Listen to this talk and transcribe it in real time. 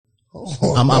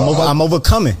I'm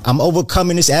overcoming. I'm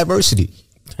overcoming this adversity.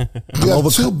 You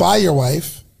have 2 by your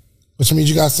wife, which means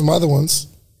you got some other ones.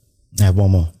 I have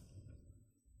 1 more.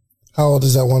 How old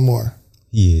is that 1 more?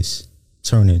 He is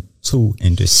turning 2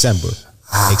 in December.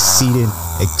 Exceeding,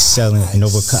 excelling, and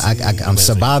overcoming. I'm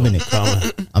surviving it.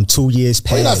 I'm 2 years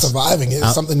past. Well, you're not surviving it.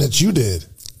 It's something that you did.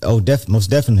 Oh, most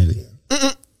definitely.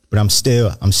 But I'm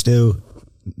still.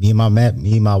 Me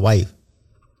and my wife.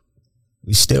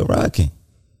 We still rocking.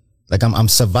 Like I'm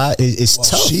surviving. It's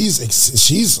tough.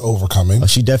 She's overcoming. Oh,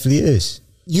 she definitely is.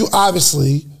 You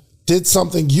obviously did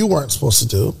something you weren't supposed to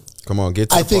do. Come on, get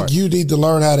to I think you need to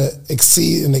learn how to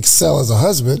exceed and excel as a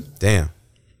husband. Damn.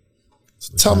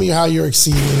 Tell me how you're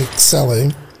exceeding and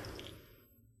excelling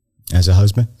as a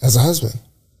husband. As a husband,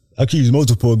 I could use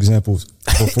multiple examples.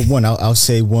 But for one, I'll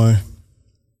say one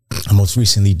I most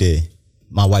recently did.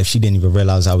 My wife, she didn't even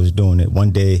realize I was doing it.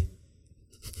 One day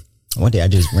I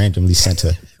just randomly sent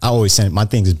her. I always send my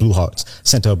thing is blue hearts.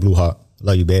 Sent her a blue heart.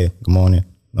 Love you, babe. Good morning.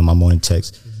 On my morning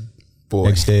text. Boy.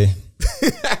 Next day,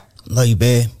 love you,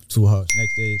 babe. 2 hearts.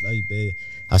 Next day, love you, babe.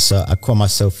 I caught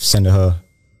myself sending her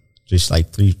just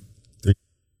like three.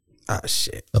 Ah,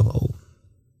 shit. Oh.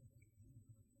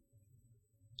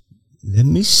 Let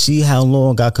me see how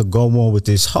long I could go on with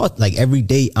this heart. Like every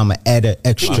day, I'ma add an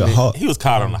extra heart. He was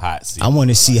caught on the hot seat. I want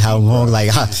to see how long. Like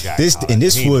this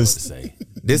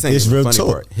is real funny talk.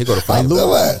 Part. He go to fight.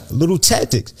 Little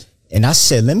tactics. And I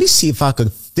said, let me see if I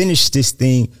could finish this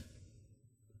thing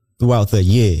throughout the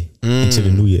year into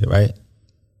the new year, right?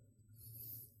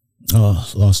 Oh,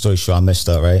 long story short, I messed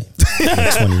up, right?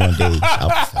 21 days.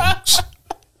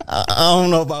 I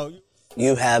don't know about you.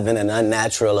 You having an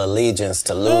unnatural allegiance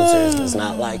to losers does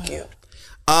not like you.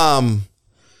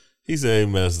 He said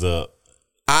he messed up.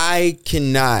 I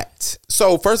cannot.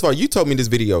 So first of all, you told me this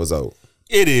video is old.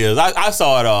 It is. I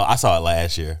saw it. I saw it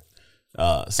last year.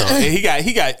 So he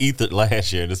got ethered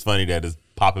last year, and it's funny that it's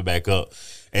popping back up,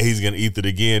 and he's gonna ether it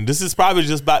again. This is probably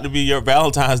just about to be your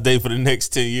Valentine's Day for the next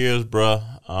 10 years, bruh.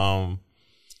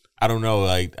 I don't know.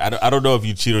 Like I don't know if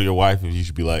you cheat on your wife, if you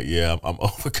should be like, yeah, I'm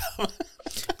overcoming.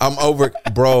 I'm over,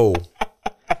 bro.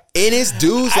 And it's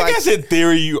dudes like, I guess in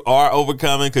theory you are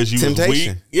overcoming because you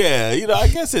temptation. Was weak. Yeah, I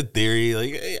guess in theory,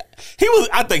 like he was.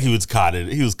 I think he was caught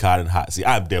in hot seat.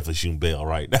 I'm definitely shooting bail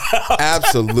right now.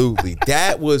 Absolutely,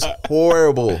 that was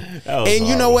horrible. And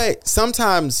you know what?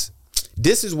 Sometimes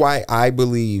this is why I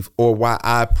believe, or why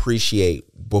I appreciate,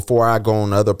 before I go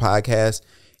on other podcasts,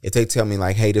 if they tell me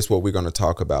like, hey, this is what we're going to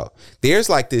talk about. There's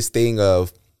like this thing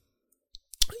of,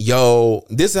 yo,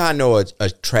 this is how I know a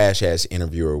trash ass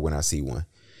interviewer when I see one.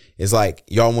 It's like,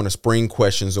 y'all want to spring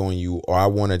questions on you, or I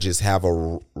want to just have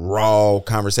a raw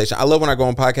conversation. I love when I go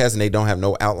on podcasts and they don't have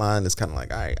no outline. It's kind of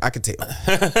like, all right, I can tell.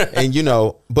 And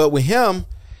but with him,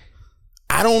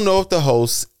 I don't know if the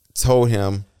host told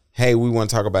him, hey, we want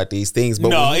to talk about these things. But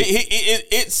no,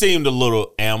 it seemed a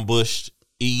little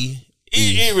ambushed-y.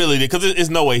 It really did, because there's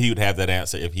no way he would have that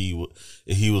answer if he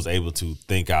was able to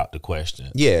think out the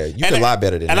question. Yeah, you can lie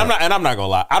better than that. I'm not gonna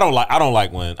lie. I don't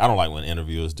like when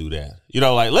interviewers do that.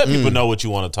 Like let people know what you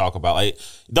want to talk about. Like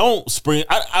don't spring.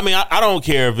 I don't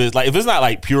care if it's not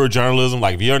like pure journalism.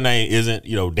 Like if your name isn't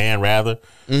Dan Rather,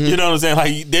 you know what I'm saying.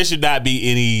 Like there should not be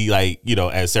any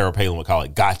as Sarah Palin would call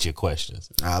it, gotcha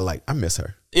questions. I miss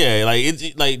her.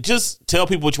 Yeah, just tell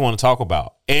people what you want to talk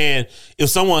about. And if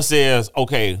someone says,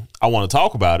 okay, I want to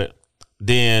talk about it,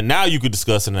 then now you could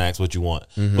discuss it and ask what you want.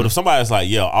 Mm-hmm. But if somebody's like,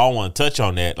 yo, I don't want to touch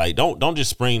on that, like don't just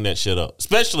spring that shit up.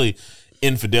 Especially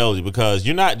infidelity, because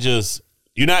you're not just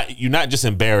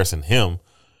embarrassing him.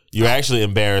 You're actually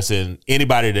embarrassing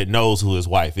anybody that knows who his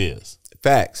wife is.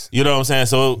 Facts. You know what I'm saying?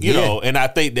 So, and I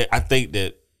think that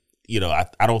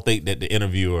I don't think that the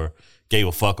interviewer gave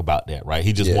a fuck about that, right?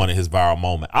 He just wanted his viral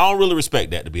moment. I don't really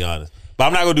respect that, to be honest. But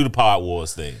I'm not going to do the Pod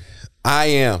Wars thing. I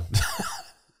am.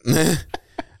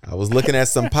 I was looking at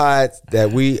some pods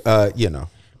that we,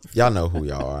 y'all know who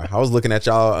y'all are. I was looking at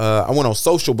y'all. I went on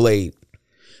Social Blade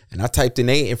and I typed in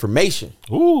their information.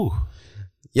 Ooh.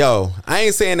 Yo, I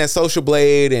ain't saying that Social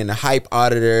Blade and the Hype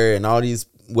Auditor and all these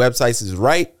websites is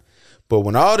right. But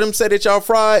when all of them say that y'all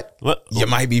fraud, you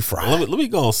might be fraud. Let me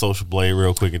go on Social Blade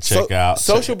real quick and check out.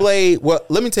 Social Blade, well,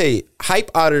 let me tell you,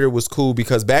 Hype Auditor was cool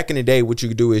because back in the day, what you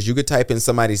could do is you could type in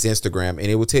somebody's Instagram and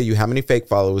it would tell you how many fake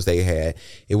followers they had.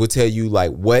 It would tell you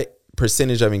like what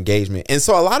percentage of engagement. And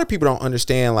so a lot of people don't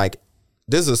understand, like,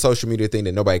 this is a social media thing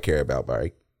that nobody care about,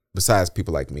 right? Besides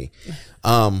people like me.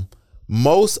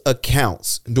 Most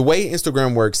accounts, the way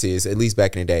Instagram works is, at least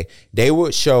back in the day, they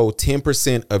would show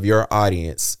 10% of your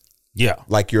audience. Yeah.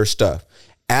 Like your stuff.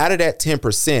 Out of that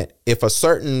 10%, if a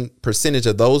certain percentage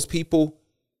of those people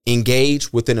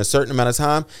engage within a certain amount of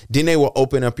time, then they will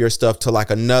open up your stuff to like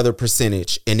another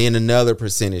percentage and then another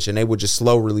percentage, and they will just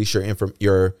slow release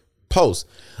your post.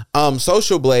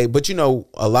 Social Blade, but you know,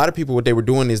 a lot of people, what they were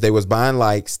doing is they was buying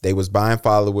likes, they was buying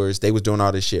followers, they was doing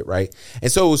all this shit, right?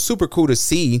 And so it was super cool to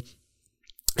see.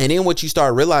 And then what you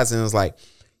start realizing is like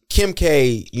Kim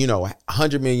K, you know,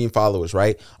 100 million followers,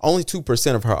 right? Only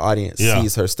 2% of her audience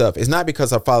sees her stuff. It's not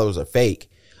because her followers are fake.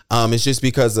 It's just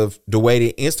because of the way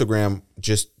the Instagram,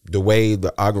 just the way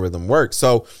the algorithm works.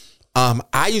 So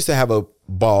I used to have a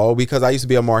ball because I used to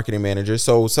be a marketing manager.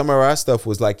 So some of our stuff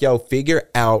was like, yo, figure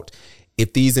out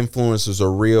if these influencers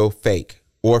are real, fake,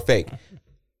 or fake.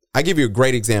 I give you a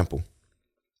great example.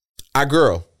 Our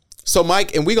girl. So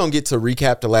Mike, and we're going to get to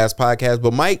recap the last podcast,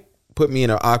 but Mike put me in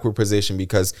an awkward position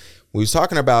because we was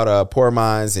talking about Poor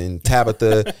Minds and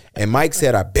Tabitha, and Mike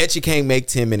said, I bet you can't make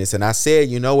 10 minutes. And I said,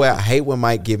 you know what? I hate when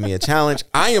Mike give me a challenge.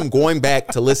 I am going back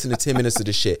to listen to 10 minutes of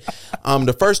this shit.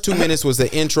 The first 2 minutes was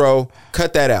the intro.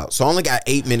 Cut that out. So I only got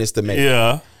 8 minutes to make.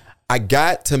 Yeah. I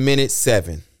got to minute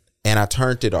 7 and I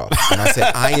turned it off. And I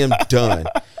said, I am done.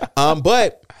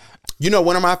 But you know,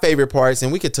 one of my favorite parts,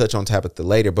 and we could touch on Tabitha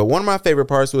later, but one of my favorite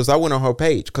parts was I went on her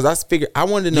page because I figured I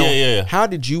wanted to know how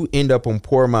did you end up on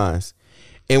Poor Minds?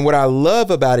 And what I love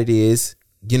about it is,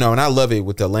 you know, and I love it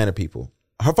with the Atlanta people,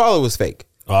 her follower was fake.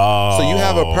 Oh. So you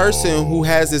have a person who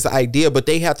has this idea, but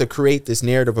they have to create this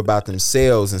narrative about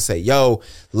themselves and say, yo,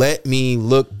 let me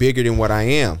look bigger than what I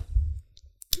am.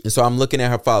 And so I'm looking at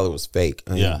her followers fake.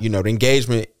 And, you know, the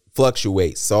engagement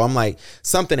fluctuates. So I'm like,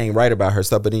 something ain't right about her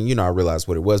stuff. But then, you know, I realized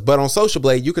what it was. But on Social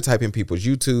Blade, you could type in people's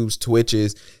YouTubes,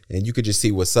 Twitches, and you could just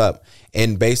see what's up.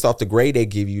 And based off the grade they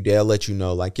give you, they'll let you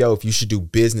know, like, yo, if you should do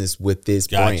business with this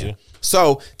brand.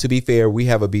 So to be fair, we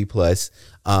have a B+,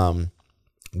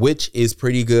 which is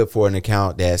pretty good for an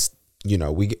account that's, you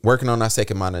know, we working on our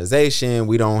second monetization.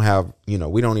 We don't have, you know,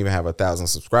 we don't even have 1,000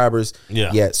 subscribers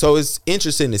yet. So it's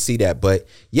interesting to see that. But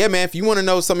yeah, man, if you want to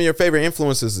know some of your favorite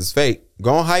influencers is fake,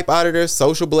 go on Hype Auditor,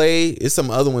 Social Blade. It's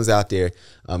some other ones out there.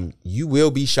 You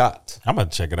will be shocked. I'm going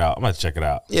to check it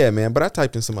out. Yeah, man. But I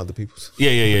typed in some other people's.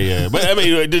 Yeah. But I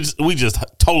mean, we just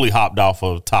totally hopped off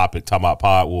of topic talking about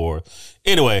Pod War.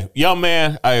 Anyway, young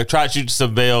man, I tried to shoot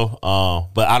some bail,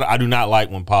 but I do not like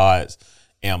when pods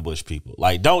ambush people.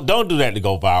 Like, don't do that to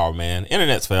go viral, man.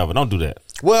 Internet's forever. Don't do that.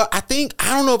 Well, I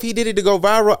don't know if he did it to go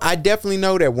viral. I definitely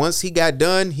know that once he got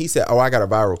done, he said, oh, I got a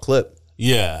viral clip.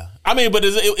 Yeah. I mean, but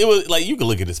it was like, you can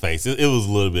look at his face. It was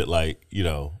a little bit like, you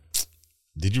know,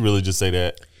 did you really just say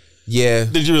that? Yeah.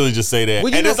 Did you really just say that?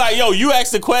 Well, and it's like, yo, you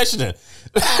asked the question.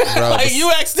 Bro, like, you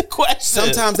asked the question.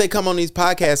 Sometimes they come on these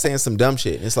podcasts saying some dumb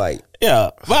shit. It's like,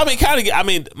 yeah. But I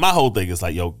mean, my whole thing is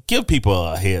like, yo, give people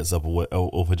a heads up of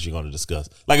what you're going to discuss.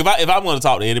 Like, if I'm going to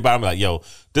talk to anybody, I'm like, yo,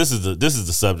 this is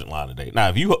the subject line today. Now,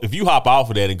 if you hop off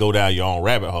of that and go down your own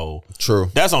rabbit hole, true,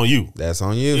 that's on you. That's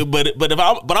on you. But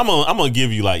I'm gonna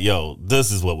give you like, yo,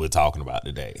 this is what we're talking about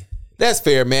today. That's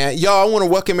fair, man. Y'all, I want to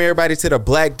welcome everybody to the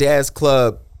Black Dads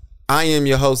Club. I am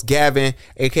your host, Gavin,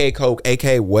 aka Coke,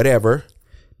 aka whatever.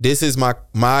 This is my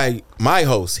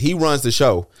host. He runs the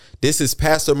show. This is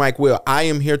Pastor Mike Will. I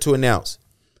am here to announce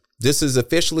this is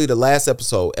officially the last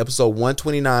episode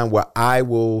 129, where I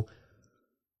will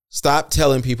stop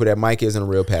telling people that Mike isn't a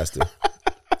real pastor.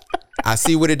 I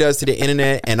see what it does to the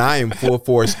internet, and I am full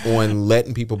force on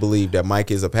letting people believe that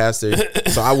Mike is a pastor.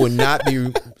 So I will not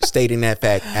be stating that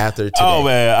fact after today. Oh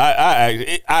man,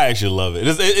 I actually love it.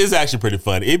 It's actually pretty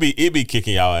funny. It be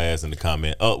kicking y'all ass in the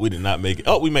comment. Oh, we did not make it.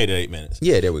 Oh, we made it 8 minutes.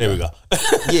 Yeah, there we go.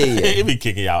 Yeah. It be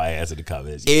kicking y'all ass in the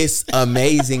comments. It's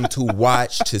amazing to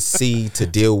watch, to see, to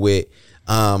deal with.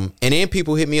 And then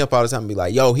people hit me up all the time and be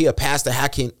like, yo, he a pastor. How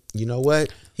can, you know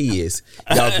what? He is.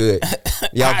 Y'all good.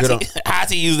 Y'all good.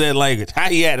 How's he use that language? How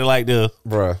he acting like this?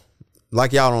 Bruh.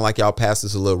 Like y'all don't like y'all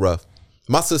pastors a little rough.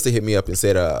 My sister hit me up and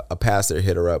said a pastor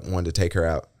hit her up, wanted to take her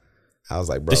out. I was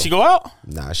like, bro. Did she go out?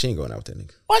 Nah, she ain't going out with that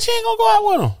nigga. Why she ain't gonna go out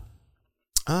with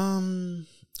him?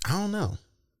 I don't know.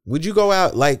 Would you go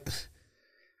out? Like,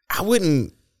 I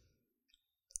wouldn't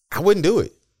do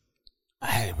it.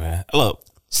 Hey man, look.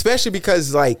 Especially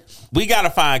because, like, we gotta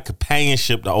find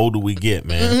companionship the older we get,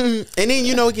 man. Mm-hmm. And then,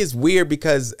 you know, it gets weird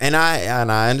because, and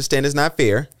I understand it's not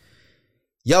fair.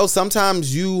 Yo,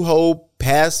 sometimes you hold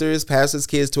pastors'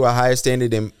 kids to a higher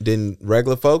standard than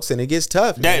regular folks, and it gets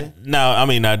tough. Now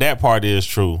that part is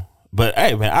true. But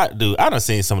hey, man, I done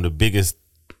seen some of the biggest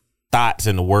thoughts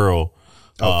in the world.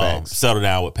 Settle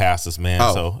down with pastors, man.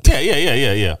 So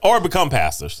yeah. Or become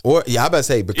pastors. Or I about to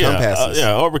say become pastors.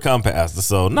 Or become pastors.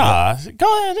 So go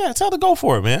ahead, tell her to go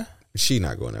for it, man. She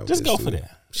not going out. Just go for that.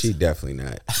 She definitely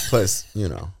not. Plus, you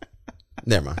know,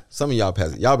 never mind. Some of y'all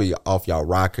pastors, y'all be off y'all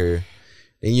rocker.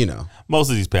 And you know, most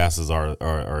of these pastors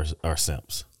are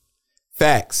simps.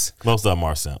 facts. Most of them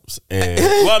are simps. And,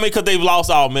 well, I mean, because they've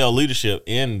lost all male leadership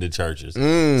in the churches.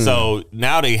 So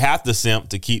now they have to simp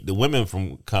to keep the women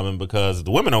from coming, because if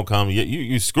the women don't come,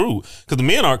 you screwed, because the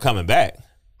men aren't coming back.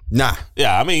 Nah.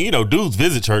 Yeah, I mean, dudes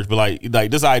visit church, but like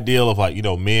this ideal of like,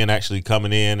 men actually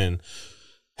coming in and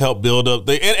help build up.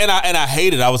 And I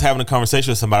hate it. I was having a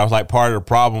conversation with somebody. I was like, part of the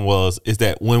problem is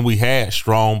that when we had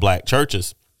strong black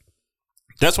churches,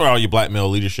 that's where all your black male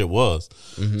leadership was.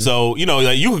 Mm-hmm. So,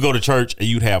 like you could go to church and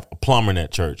you'd have a plumber in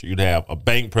that church. You'd have a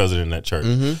bank president in that church.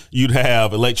 Mm-hmm. You'd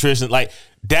have electricians. Like,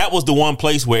 that was the one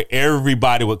place where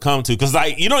everybody would come to. Because,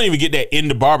 like, you don't even get that in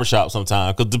the barbershop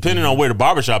sometimes. Because depending on where the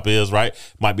barbershop is, right,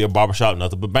 might be a barbershop,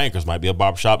 nothing but bankers. Might be a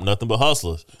barbershop, nothing but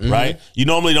hustlers, right? You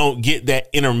normally don't get that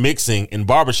intermixing in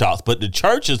barbershops. But the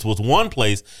churches was one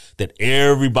place that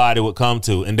everybody would come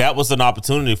to. And that was an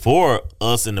opportunity for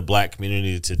us in the black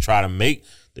community to try to make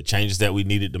the changes that we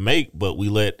needed to make. But we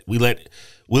let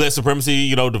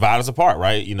supremacy, divide us apart,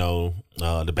 right?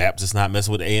 The Baptists not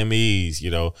messing with the AMEs,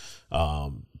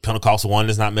 Pentecostal one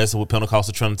is not messing with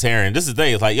Pentecostal Trinitarian. This is the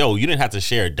thing. It's like, you didn't have to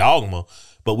share dogma,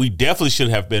 but we definitely should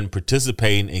have been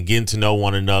participating and getting to know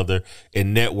one another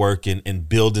and networking and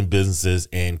building businesses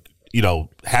and,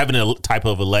 having a type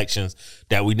of elections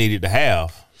that we needed to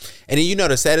have. And then,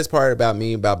 the saddest part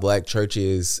about black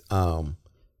churches,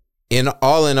 in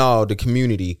all, the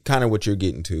community, kind of what you're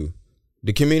getting to,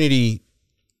 the community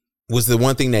was the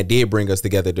one thing that did bring us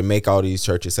together to make all these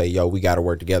churches say, yo, we got to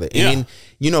work together. Yeah. And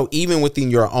then, even within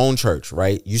your own church,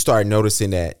 right, you start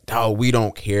noticing that, we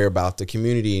don't care about the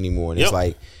community anymore. And it's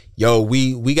like, yo,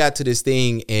 we got to this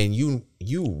thing, and you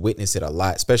witness it a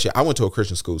lot. Especially, I went to a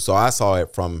Christian school, so I saw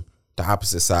it from the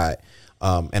opposite side.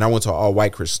 And I went to an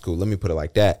all-white Christian school. Let me put it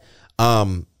like that.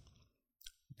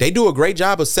 They do a great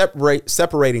job of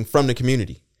separating from the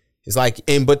community. It's like,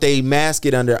 but they mask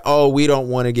it under, we don't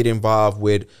want to get involved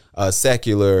with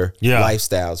secular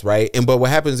lifestyles, right? But what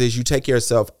happens is you take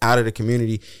yourself out of the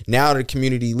community. Now the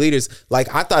community leaders,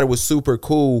 like, I thought it was super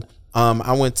cool.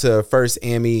 I went to First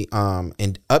AME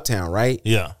in Uptown, right?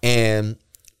 Yeah. And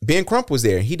Ben Crump was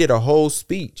there. He did a whole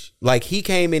speech. Like, he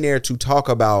came in there to talk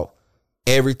about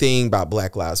everything about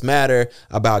Black Lives Matter,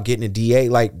 about getting a DA.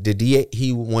 Like, the DA,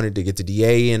 he wanted to get the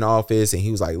DA in office, and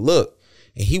he was like, look.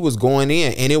 And he was going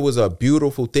in, and it was a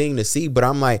beautiful thing to see. But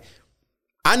I'm like,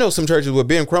 I know some churches where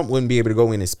Ben Crump wouldn't be able to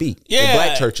go in and speak. Yeah,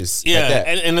 black churches. Yeah, like that.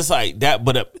 And it's like that.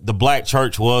 But the black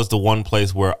church was the one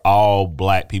place where all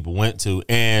black people went to,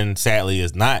 and sadly,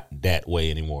 is not that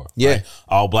way anymore. Yeah, right?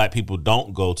 All black people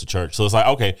don't go to church, so it's like,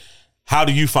 okay, how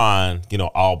do you find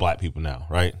all black people now,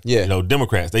 right? Yeah,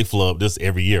 Democrats, they flub this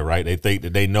every year, right? They think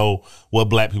that they know what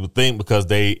black people think because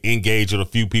they engage with a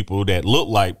few people that look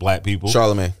like black people.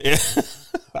 Charlemagne.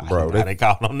 Bro, they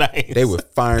call no names. They would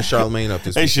fire Charlemagne up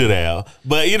this They week. should have.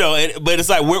 But, but it's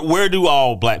like, where do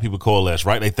all black people coalesce,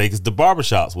 right? They think it's the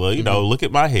barbershops. Well, look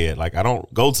at my head. Like, I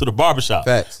don't go to the barbershop.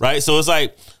 Facts. Right? So it's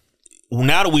like,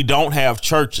 now that we don't have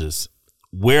churches,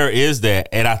 where is that?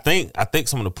 And I think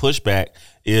some of the pushback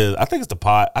is, I think it's the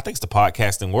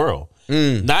podcasting world.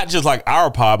 Not just like our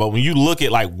pod, but when you look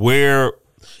at like where,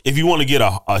 if you want to get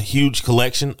a huge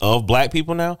collection of black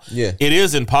people now, it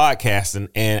is in podcasting.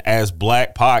 And as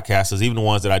black podcasters, even the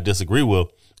ones that I disagree with,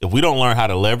 if we don't learn how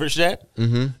to leverage that,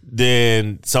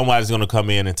 then somebody's going to come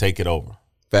in and take it over.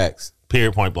 Facts.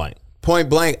 Period. Point blank. Point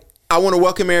blank. I want to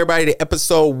welcome everybody to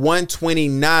episode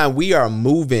 129. We are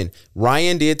moving.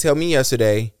 Ryan did tell me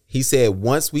yesterday, he said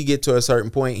once we get to a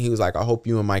certain point, he was like, I hope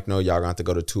you and Mike know y'all going to have to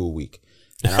go to 2 a week.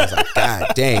 And I was like,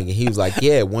 God dang. And he was like,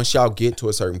 yeah, once y'all get to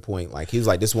a certain point, like, he was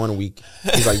like, this 1 a week,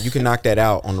 he's like, you can knock that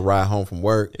out on the ride home from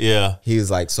work. Yeah. He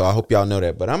was like, so I hope y'all know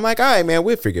that. But I'm like, all right, man,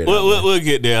 we'll figure it out. We'll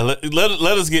get there. Let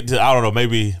us get to, I don't know,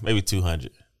 maybe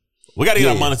 200. We got to get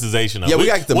our monetization up. Yeah, we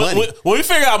got to get the money. When we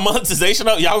figure out monetization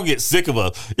up, y'all gonna get sick of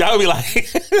us. Y'all gonna be like,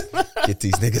 get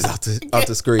these niggas off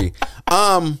the screen.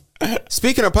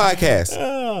 Speaking of podcasts,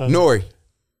 Nori.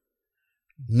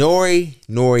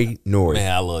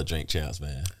 Man, I love Drink Champs,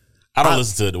 man. I don't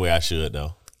listen to it the way I should,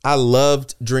 though. I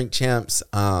loved Drink Champs.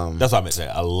 That's what I meant to say.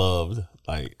 I loved,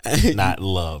 like, not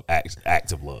love,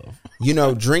 active love.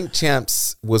 Drink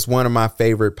Champs was one of my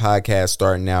favorite podcasts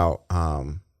starting out.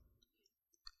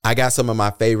 I got some of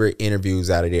my favorite interviews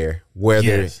out of there.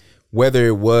 Whether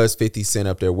it was 50 Cent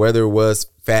up there, whether it was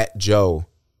Fat Joe,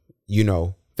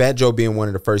 Fat Joe being one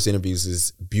of the first interviews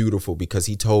is beautiful because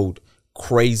he told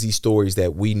crazy stories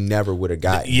that we never would have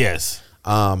gotten. Yes.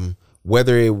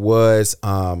 Whether it was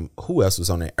who else was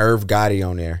on there? Irv Gotti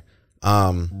on there.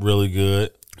 Really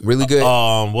good. Really good.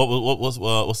 What's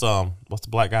the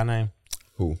black guy name?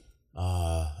 Who?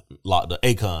 The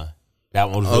Akon. That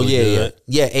one was really good.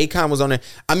 Yeah, Akon was on there.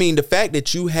 I mean, the fact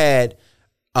that you have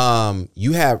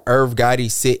Irv Gotti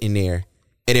sitting there,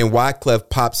 and then Wyclef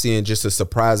pops in just to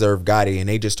surprise Irv Gotti, and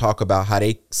they just talk about how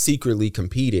they secretly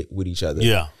competed with each other.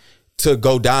 Yeah. To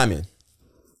go diamond.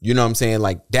 You know what I'm saying?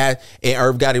 Like that. And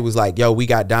Irv Gotti was like, yo, we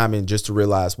got diamond, just to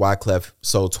realize Wyclef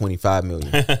sold 25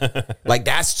 million. Like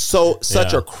that's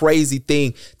such a crazy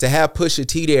thing to have Pusha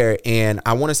T there. And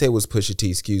I want to say it was Pusha T,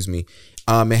 excuse me.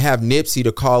 And have Nipsey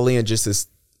to call in just to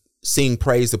sing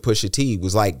praise to Pusha T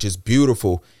was like just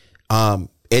beautiful. And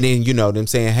then, you know, them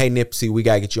saying, hey, Nipsey, we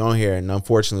got to get you on here. And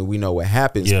unfortunately, we know what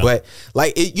happens. Yeah. But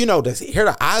like, you know, to hear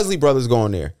the Isley brothers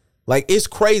going there, like it's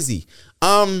crazy.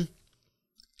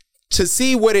 To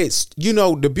see what it's, you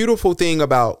know, the beautiful thing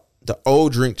about the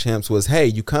old Drink Champs was, hey,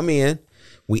 you come in,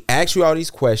 we ask you all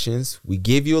these questions, we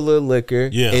give you a little liquor,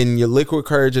 and your liquid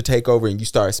courage will take over and you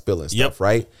start spilling stuff,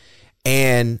 right?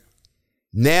 And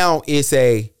now it's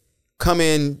a come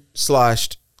in,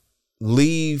 sloshed,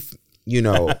 leave, you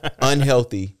know,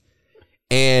 unhealthy,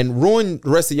 and ruin the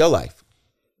rest of your life.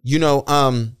 You know,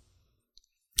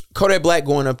 Kodak Black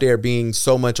going up there being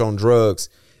so much on drugs,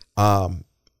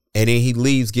 and then he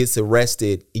leaves, gets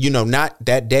arrested, you know, not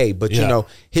that day, but, you know,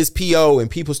 his PO and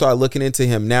people start looking into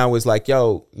him. Now it's like,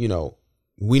 yo, you know,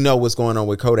 we know what's going on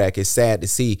with Kodak. It's sad to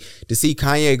see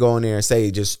Kanye go in there and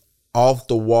say just off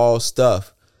the wall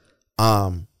stuff.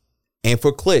 And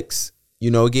for clicks,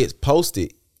 you know, it gets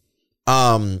posted.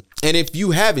 And if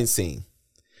you haven't seen,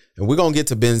 and we're going to get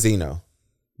to Benzino,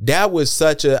 that was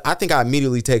I think I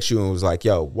immediately text you and was like,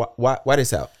 yo, why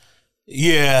this out?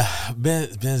 Yeah,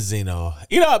 Benzino.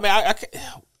 You know, I mean, I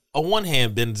on one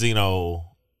hand, Benzino.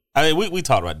 I mean, we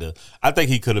talked about this. I think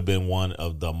he could have been one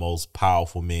of the most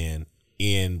powerful men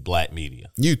in black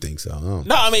media. You think so? Huh?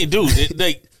 No, I mean, dude,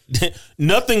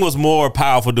 nothing was more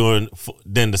powerful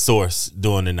than The Source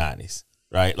during the 90s,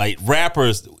 right? Like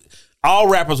rappers. All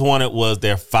rappers wanted was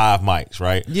their 5 mics,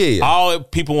 right? Yeah. All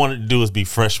people wanted to do is be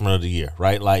freshman of the year,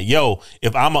 right? Like, yo,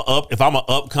 if I'm an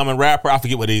upcoming rapper, I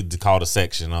forget what they call the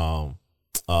section,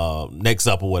 Next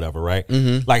Up or whatever, right?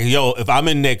 Mm-hmm. Like, yo, if I'm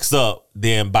in Next Up,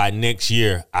 then by next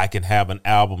year I can have an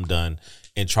album done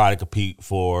and try to compete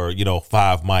for, you know,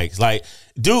 5 mics. Like,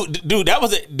 dude, that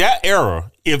was that era.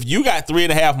 If you got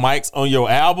 3.5 mics on your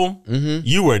album,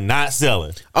 you were not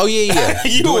selling. Oh yeah.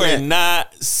 You were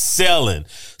not selling.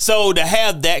 So to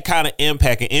have that kind of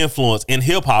impact and influence in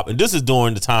hip hop, and this is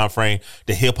during the time frame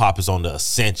that hip hop is on the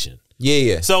ascension.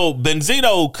 Yeah. So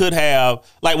Benzino could have,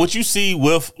 like, what you see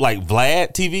with like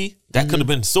Vlad TV, that could have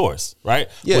been the Source, right?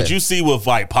 Yeah. What you see with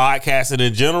like podcasting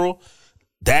in general,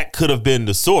 that could have been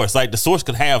the Source. Like the Source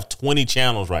could have 20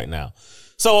 channels right now.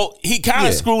 So he kind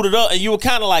of screwed it up, and you were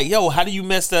kind of like, yo, how do you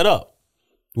mess that up?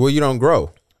 Well, you don't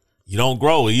grow. You don't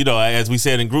grow. You know, as we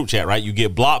said in group chat, right? You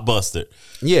get blockbustered.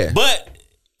 Yeah. But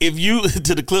if you,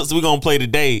 to the clips we're going to play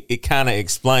today, it kind of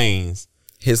explains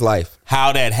his life,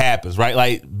 how that happens, right?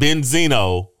 Like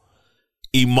Benzino,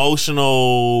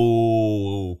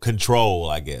 emotional control,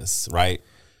 I guess, right?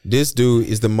 This dude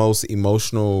is the most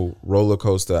emotional roller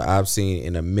coaster I've seen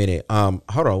in a minute.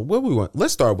 Hold on, what we want?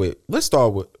 Let's start with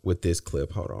this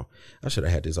clip. Hold on, I should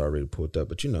have had this already pulled up,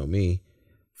 but you know me.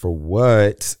 For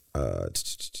what? Oh,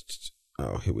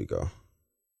 here we go.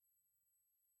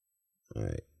 All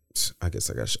right, I guess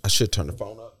I should turn the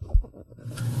phone up.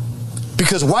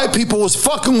 Because white people was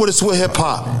fucking with us with hip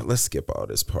hop. Let's skip all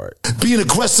this part. Being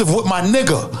aggressive with my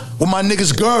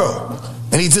nigga's girl.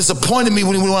 And he disappointed me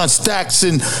when he went on Stacks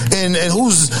and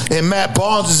Matt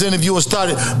Barnes' interview and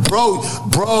started, bro,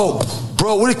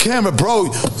 with a camera,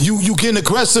 bro, you getting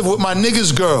aggressive with my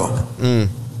nigga's girl.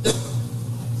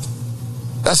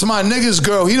 That's my nigga's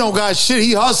girl. He don't got shit.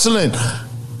 He hustling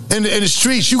in the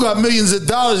streets. You got millions of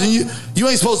dollars, and you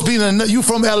ain't supposed to be you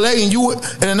from LA and you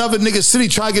in another nigga city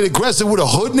trying to get aggressive with a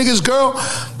hood nigga's girl.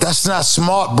 That's not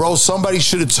smart, bro. Somebody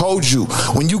should have told you.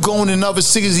 When you go in another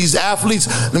cities, these athletes,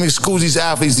 let me excuse these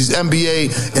athletes, these NBA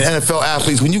and NFL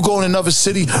athletes. When you go in another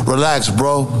city, relax,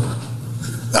 bro.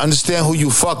 Understand who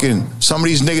you fucking. Some of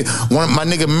these niggas, my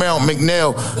nigga Merrill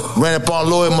McNeil ran up on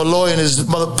Lloyd Malloy and his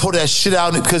mother pulled that shit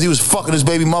out because he was fucking his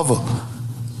baby mother.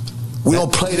 We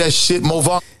don't play that shit, move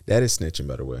on. That is snitching,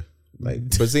 by the way. Like,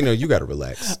 Benzino, you got to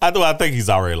relax. I think he's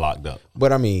already locked up.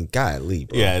 But I mean, golly,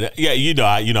 bro. Yeah. You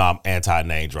know, I'm anti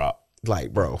name drop.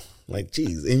 Like, bro, like,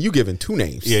 geez, and you giving 2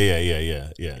 names. Yeah.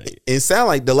 It sounded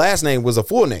like the last name was a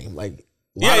full name. Like,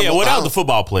 well, that was the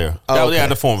football player. That was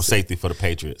the former safety for the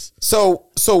Patriots. So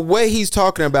what he's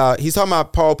talking about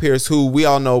Paul Pierce, who we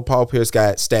all know Paul Pierce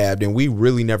got stabbed, and we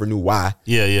really never knew why.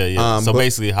 Yeah. So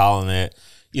basically hollering at,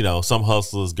 you know, some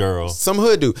hustler's girl. Some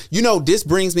hood dude. You know, this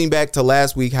brings me back to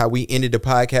last week, how we ended the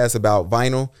podcast about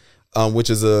vinyl. which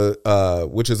is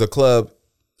a club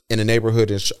in a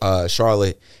neighborhood in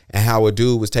Charlotte, and how a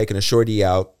dude was taking a shorty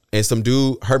out, and some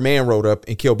dude, her man, rode up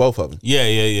and killed both of them. Yeah.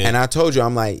 And I told you,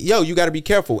 I'm like, yo, you got to be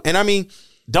careful. And I mean,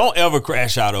 don't ever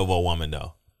crash out over a woman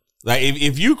though. Like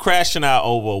if you crashing out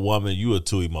over a woman, you are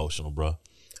too emotional, bro.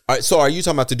 All right, so are you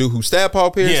talking about the dude who stabbed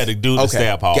Paul Pierce? Yeah, the dude that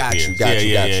stabbed Paul Pierce. Got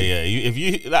you. If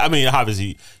you, I mean,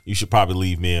 obviously, you should probably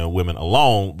leave men and women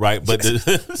alone, right? But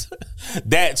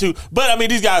that too. But I mean,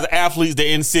 these guys are athletes.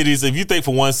 They're in cities. If you think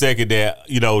for 1 second that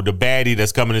the baddie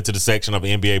that's coming into the section of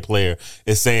an NBA player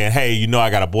is saying, "Hey, I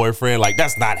got a boyfriend," like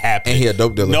that's not happening. And he a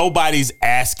dope dealer. Nobody's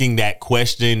asking that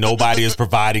question. Nobody is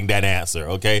providing that answer.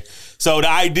 Okay, so the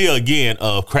idea again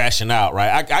of crashing out,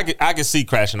 right? I can see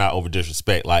crashing out over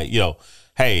disrespect, like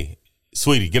hey,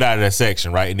 sweetie, get out of that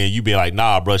section, right? And then you be like,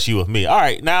 nah, bro, she with me. All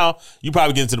right, now you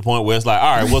probably getting to the point where it's like,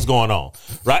 all right, what's going on,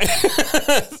 right?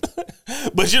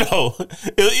 But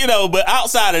but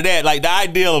outside of that, like the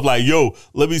idea of like, yo,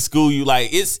 let me school you,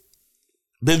 like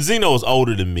Benzino is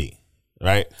older than me,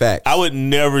 right? Facts. I would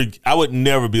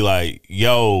never be like,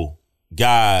 yo,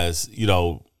 guys,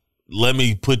 let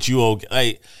me put you on,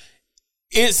 like.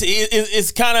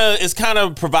 It's kind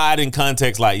of providing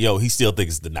context, like, yo, he still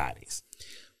thinks it's the 90s.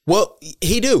 Well,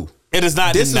 he do. It is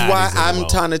not. This is why anymore. I'm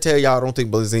trying to tell y'all. I don't think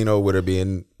Benzino would have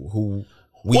been who.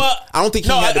 I don't think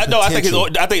he had the potential.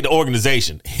 I think the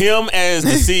organization, him as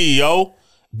the CEO,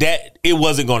 that it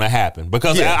wasn't going to happen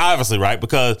because obviously, right?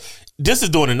 Because this is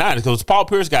during the 90s. Because Paul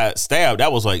Pierce got stabbed,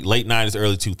 that was like late 90s,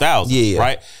 early 2000s,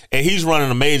 right? And he's running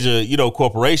a major,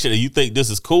 corporation, and you think this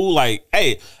is cool? Like,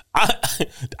 hey.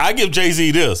 I give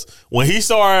Jay-Z this. When he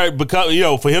started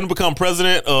for him to become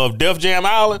president of Def Jam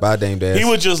Island, by Dame Dash, he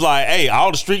was just like, hey,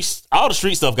 all the street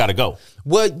stuff got to go.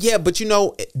 Well, yeah, but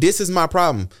this is my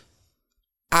problem.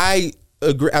 I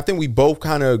agree. I think we both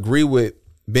kind of agree with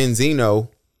Benzino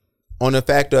on the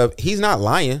fact of he's not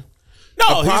lying.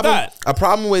 No, he's not. A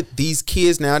problem with these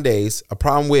kids nowadays,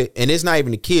 and it's not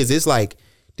even the kids. It's like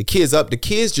the kids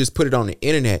just put it on the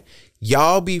internet.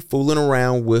 Y'all be fooling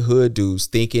around with hood dudes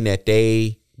thinking that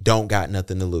they don't got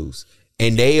nothing to lose.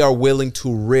 And they are willing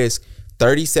to risk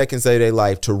 30 seconds of their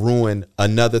life to ruin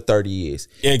another 30 years.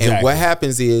 Exactly. And what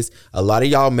happens is a lot of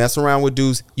y'all mess around with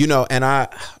dudes, and I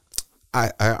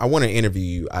want to interview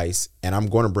you, Ice, and I'm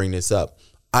going to bring this up.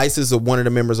 Ice is one of the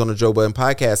members on the Joe Budden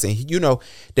podcast, and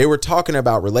they were talking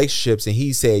about relationships, and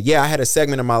he said, yeah, I had a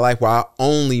segment in my life where I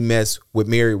only mess with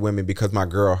married women because my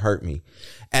girl hurt me.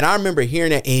 And I remember hearing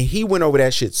that, and he went over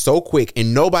that shit so quick,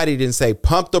 and nobody didn't say,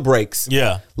 pump the brakes.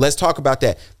 Yeah. Let's talk about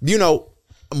that.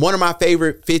 One of my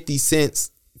favorite 50 Cent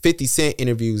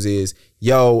interviews is,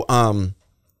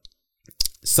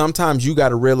 sometimes you got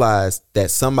to realize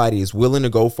that somebody is willing to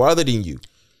go farther than you,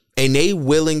 and they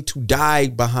willing to die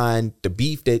behind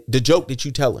the joke that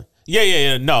you telling.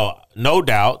 Yeah. No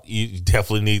doubt. You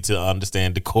definitely need to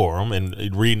understand decorum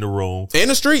and reading the room. In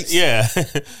the streets. Yeah.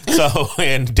 So,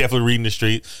 and definitely reading the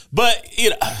streets. But,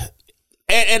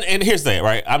 and here's the thing,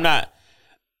 right? I'm not,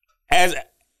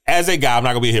 as a guy, I'm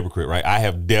not going to be a hypocrite, right? I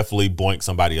have definitely boinked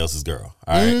somebody else's girl.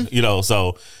 All right. Mm-hmm.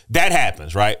 So that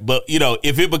happens, right? But,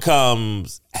 if it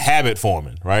becomes habit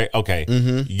forming, right? Okay.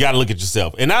 Mm-hmm. You got to look at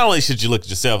yourself. And not only should you look at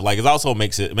yourself, like it also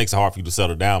makes it hard for you to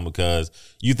settle down because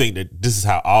you think that this is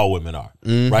how all women are,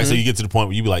 mm-hmm. right? So you get to the point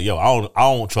where you be like, yo, I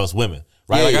don't trust women.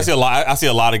 Right, yeah, like yeah. I see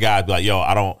a lot of guys be like, "Yo,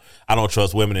 I don't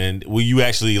trust women." And will you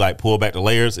actually like pull back the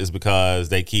layers? Is because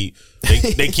they keep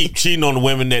cheating on the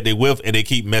women that they with, and they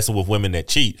keep messing with women that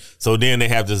cheat. So then they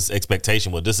have this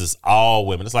expectation. Well, this is all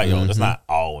women. It's like, yo, that's not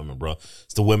all women, bro.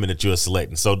 It's the women that you're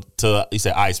selecting. So to you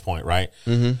say Ice point, right?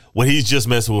 Mm-hmm. When he's just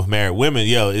messing with married women,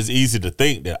 it's easy to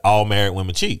think that all married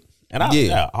women cheat, and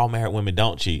all married women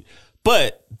don't cheat.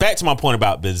 But back to my point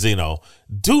about Benzino,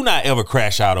 do not ever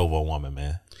crash out over a woman,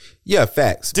 man. Yeah,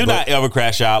 facts. Do not ever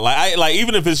crash out. Like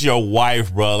even if it's your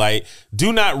wife, bro, like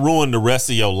do not ruin the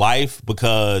rest of your life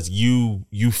because you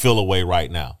feel away right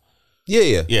now.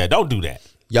 Yeah. Yeah, don't do that.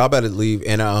 Y'all better leave.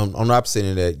 And on the opposite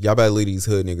end of that, y'all better leave these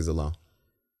hood niggas alone.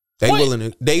 They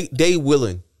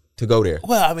willing to go there.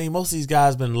 Well, I mean, most of these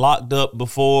guys been locked up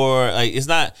before. Like it's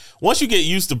not once you get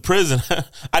used to prison.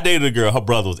 I dated a girl, her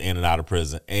brother was in and out of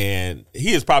prison, and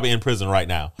he is probably in prison right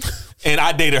now. And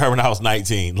I dated her when I was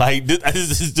 19. Like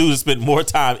this dude has spent more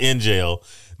time in jail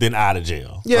than out of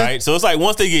jail. Yeah. Right. So it's like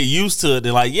once they get used to it,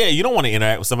 they're like, yeah, you don't want to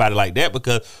interact with somebody like that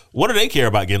because what do they care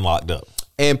about getting locked up?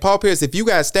 And Paul Pierce, if you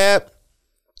got stabbed,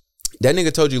 that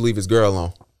nigga told you to leave his girl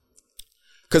alone.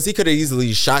 Because he could have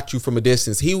easily shot you from a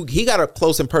distance. He got up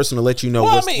close and personal to let you know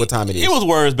what time it is. It was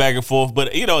words back and forth, but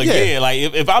again, like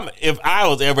if I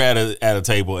was ever at a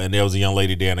table and there was a young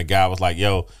lady there and a guy was like,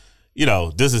 yo,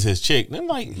 this is his chick, then I'm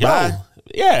like, yo,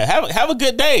 Yeah, have a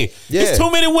good day. Yeah. There's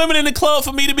too many women in the club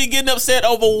for me to be getting upset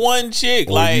over one chick.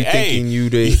 Or like, you thinking you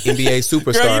the NBA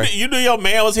superstar. Girl, you knew your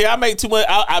man was here. I make too much.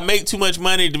 I make too much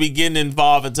money to be getting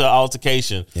involved into an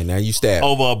altercation. And now you stabbed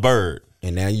over a bird.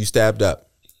 And now you stabbed up.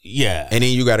 Yeah. And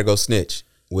then you got to go snitch,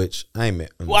 which I ain't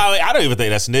met. Well, I don't even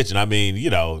think that's snitching. I mean, you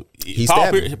know,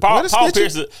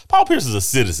 Paul Pierce is a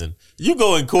citizen. You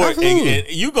go in court and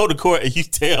you go to court and you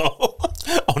tell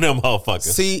on them motherfuckers.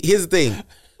 See, here's the thing.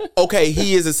 Okay,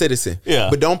 he is a citizen. Yeah.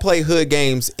 But don't play hood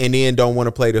games and then don't want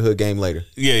to play the hood game later.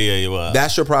 Yeah. Well,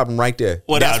 that's your problem right there.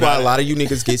 Well, that's why a lot of you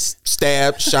niggas get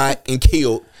stabbed, shot, and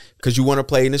killed because you want to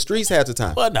play in the streets half the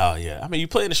time. Well, no, yeah. I mean, you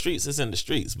play in the streets, it's in the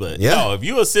streets. But no, if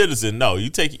you're a citizen, no, you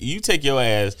take your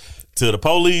ass to the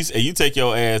police and you take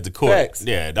your ass to court. Facts.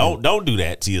 Yeah, don't do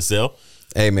that to yourself.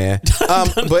 Hey, man.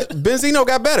 But Benzino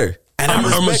got better. And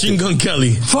I'm Machine Gun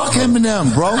Kelly. Fuck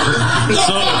Eminem, bro.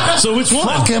 So which one?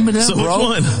 Fuck Eminem, so bro.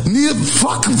 Which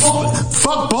one?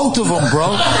 Fuck both of them,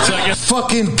 bro.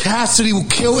 Fucking Cassidy will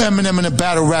kill Eminem in a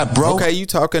battle rap, bro. Okay, you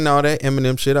talking all that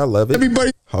Eminem shit. I love it.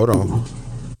 Everybody. Hold on.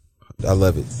 I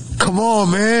love it. Come on,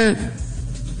 man.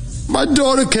 My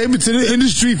daughter came into the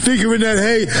industry figuring that,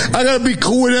 hey, I gotta be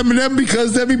cool with Eminem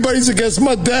because everybody's against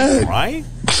my dad. Right?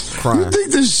 Crying. You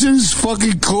think this shit is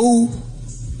fucking cool?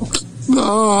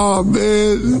 Nah,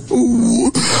 man.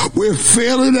 We're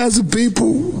failing as a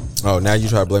people. Oh, now you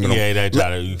try to blame it on. Yeah, they try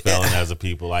to failing as a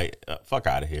people. Like, fuck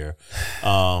out of here.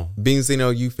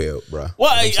 Benzino, you failed, bro.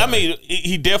 Well, I mean,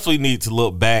 he definitely needs to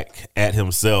look back at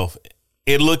himself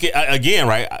and look at again,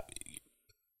 right?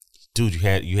 Dude,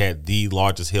 you had the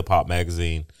largest hip hop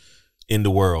magazine in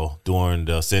the world during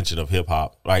the ascension of hip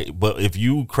hop, right? But if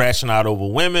you crashing out over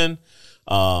women,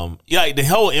 like the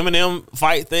whole Eminem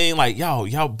fight thing, like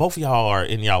y'all, both of y'all are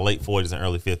in y'all late 40s and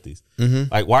early 50s.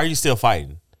 Mm-hmm. Like, why are you still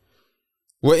fighting?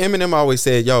 Well, Eminem always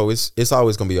said, "Yo, it's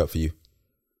always gonna be up for you."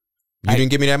 You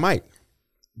didn't give me that mic.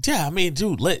 Yeah, I mean,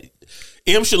 dude,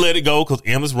 M should let it go because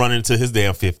M is running into his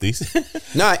damn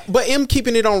 50s. Nah, but M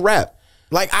keeping it on rap.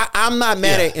 Like, I'm not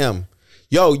mad at M.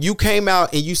 Yo, you came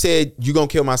out and you said you gonna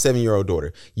kill my 7-year-old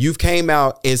daughter. You came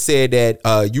out and said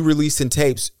that you releasing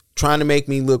tapes trying to make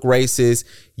me look racist.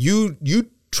 You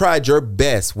tried your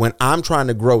best when I'm trying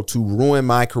to grow to ruin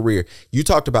my career. You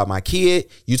talked about my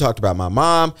kid. You talked about my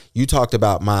mom. You talked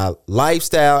about my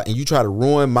lifestyle, and you try to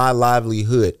ruin my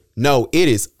livelihood. No, it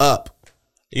is up.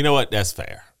 You know what? That's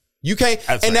fair. You can't,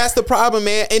 that's the problem,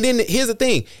 man. And then here's the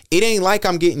thing. It ain't like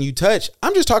I'm getting you touched.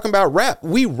 I'm just talking about rap.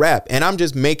 We rap, and I'm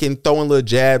just throwing little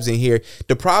jabs in here.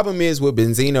 The problem is with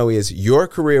Benzino is your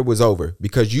career was over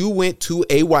because you went to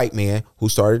a white man who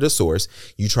started a source.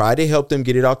 You tried to help them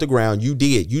get it off the ground. You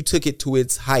did. You took it to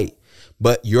its height.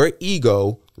 But your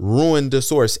ego ruined the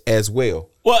source as well.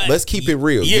 Well, let's keep it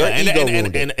real. Yeah, and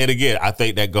again, I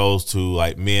think that goes to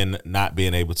like men not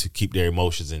being able to keep their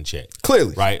emotions in check.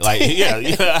 Clearly, right? Like,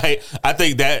 I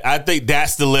think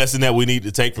that's the lesson that we need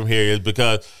to take from here is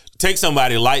because take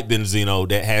somebody like Benzino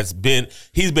that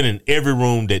he's been in every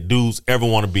room that dudes ever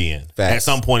want to be in at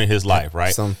some point in his life,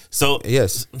 right? So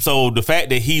the fact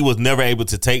that he was never able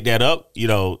to take that up, you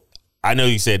know. I know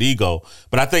you said ego,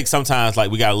 but I think sometimes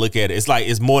like we got to look at it. It's like,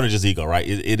 it's more than just ego, right?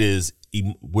 It is,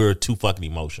 we're too fucking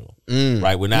emotional,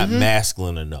 right? We're not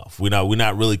masculine enough. We're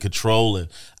not really controlling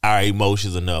our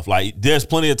emotions enough. Like there's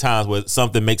plenty of times where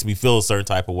something makes me feel a certain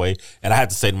type of way. And I have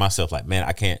to say to myself, like, man,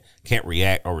 I can't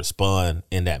react or respond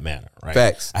in that manner, right?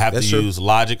 Facts. I have to use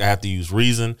logic. I have to use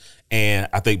reason. And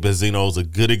I think Benzino is a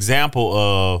good example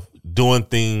of doing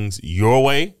things your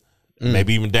way.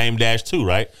 Maybe even Dame Dash too,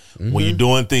 right? When you're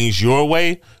doing things your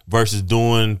way versus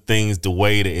doing things the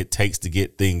way that it takes to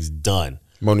get things done.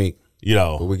 Monique, you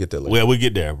know, but we get there later. Well, we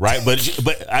get there, right? But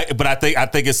I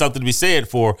think it's something to be said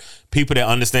for people that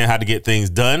understand how to get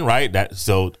things done, right?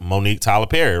 So Monique, Tyler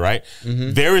Perry, right?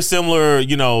 Very similar,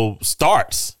 you know,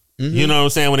 starts. You know what I'm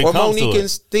saying? When it comes Monique to Monique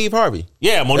and Steve Harvey.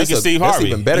 Yeah, Monique and Steve Harvey.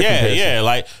 That's even better comparison. Yeah,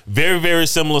 like very, very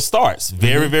similar starts.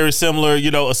 Very, very similar,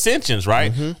 you know, ascensions,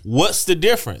 right? What's the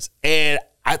difference? And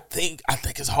I think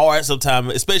it's hard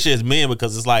sometimes, especially as men,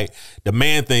 because it's like the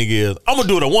man thing is, I'm going to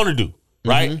do what I want to do,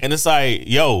 right? And it's like,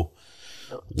 yo,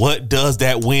 what does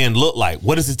that win look like?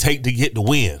 What does it take to get the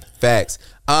win? Facts.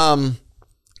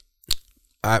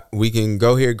 We can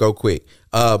go here, go quick.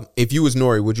 If you was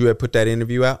Nori, would you have put that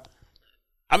interview out?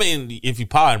 I mean, if you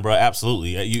potting, bro,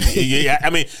 absolutely. I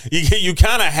mean, you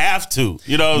kind of have to,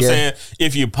 you know what I'm saying?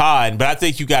 If you're potting, but I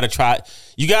think you got to try.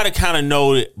 You got to kind of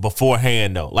know it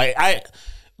beforehand, though. Like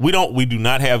we do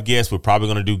not have guests. We're probably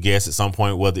going to do guests at some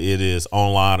point, whether it is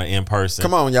online or in person.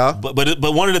 Come on, y'all.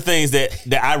 But one of the things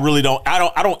that I really don't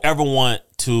ever want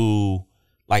to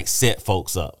like set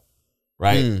folks up.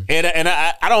 right? And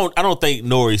I don't think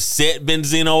Nori set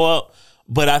Benzino up,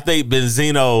 but I think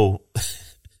Benzino.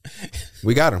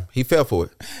 We got him. He fell for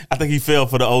it. I think he fell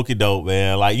for the okie doke,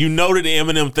 man. Like, you know that the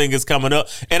Eminem thing is coming up.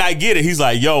 And I get it. He's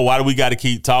like, yo, why do we got to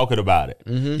keep talking about it?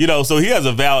 You know, so he has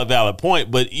a valid point.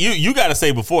 But you got to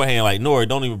say beforehand, like, Nori,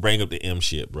 don't even bring up the M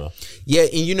shit, bro. Yeah,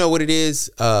 and you know what it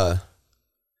is? Well,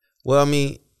 I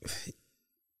mean,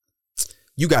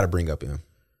 you got to bring up him.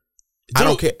 I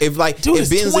don't care. If it's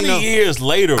Benzino, 20 years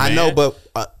later, man. I know,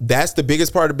 but that's the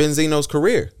biggest part of Benzino's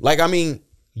career. Like, I mean,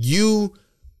 you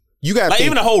got like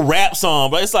even the whole rap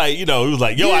song, but it's like, you know, he was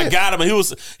like, yo, I got him. And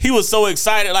he was so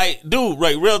excited. Like, dude,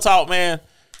 like, real talk, man.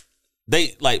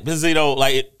 They like Benzino,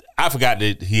 like, I forgot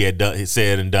that he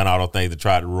said and done all those things to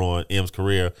try to ruin M's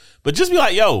career. But just be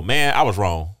like, yo, man, I was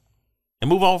wrong. And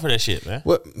move on for that shit, man.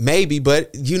 Well, maybe,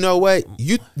 but you know what?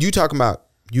 You talking about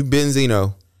you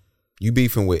Benzino, you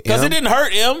beefing with M. Because it didn't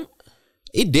hurt him.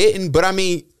 It didn't, but I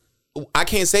mean, I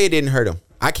can't say it didn't hurt him.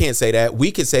 I can't say that.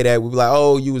 We could say that. We'd be like,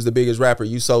 oh, you was the biggest rapper.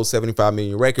 You sold 75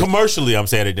 million records. Commercially, I'm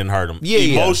saying it didn't hurt him. Yeah,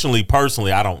 emotionally,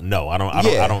 personally, I don't know. I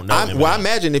don't know. I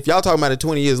imagine if y'all talking about it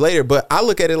 20 years later, but I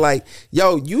look at it like,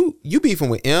 yo, you beefing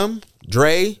with M,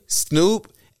 Dre,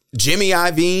 Snoop, Jimmy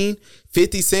Iovine,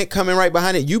 50 Cent coming right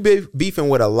behind it. You beefing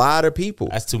with a lot of people.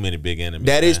 That's too many big enemies.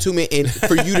 That is too many, and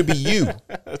for you to be you.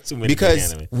 That's too many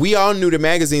because big enemies. We all knew the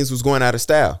magazines was going out of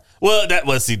style. Well,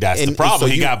 that's the problem.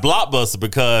 So he got Blockbuster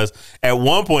because at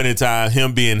one point in time,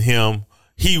 him being him,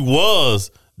 he was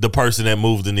the person that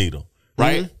moved the needle.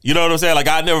 Right? Mm-hmm. You know what I'm saying? Like,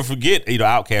 I never forget,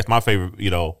 Outkast, my favorite,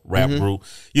 rap group.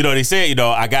 They said,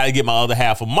 I got to get my other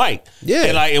half of Mike. Yeah.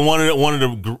 And like, in one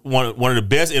of the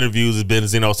best interviews has been,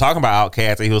 was talking about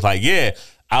Outkast, and he was like, yeah,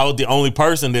 I was the only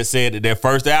person that said that their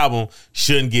first album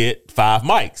shouldn't get 5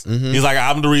 mics. Mm-hmm. He's like,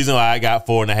 I'm the reason why I got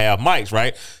 4.5 mics,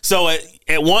 right? So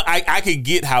at one, I could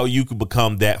get how you could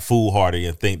become that foolhardy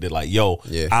and think that, like, yo,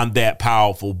 I'm that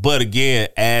powerful. But again,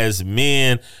 as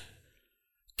men,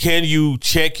 can you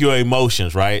check your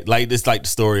emotions, right? Like, it's like the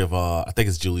story of, I think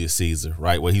it's Julius Caesar,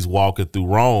 right? Where he's walking through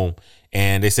Rome,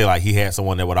 and they say, like, he had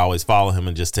someone that would always follow him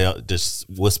and just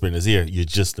whisper in his ear, you're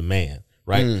just a man.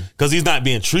 Right? Because he's not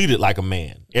being treated like a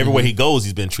man. Everywhere he goes,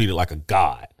 he's been treated like a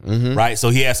god. Right? So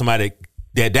he has somebody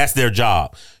that's their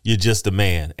job. You're just a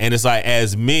man. And it's like,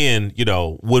 as men,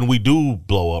 when we do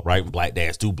blow up, right? Black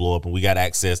dads do blow up and we got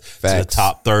access to the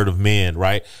top third of men,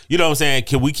 right? You know what I'm saying?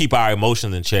 Can we keep our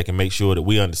emotions in check and make sure that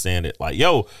we understand it? Like,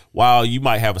 yo, while you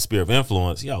might have a sphere of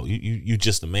influence, yo, you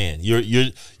just a man. You're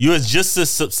just as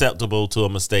susceptible to a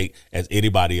mistake as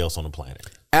anybody else on the planet.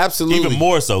 Absolutely. Even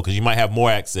more so, because you might have more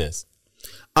access.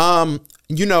 One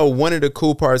of the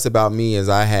cool parts about me is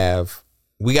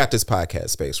we got this podcast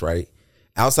space, right?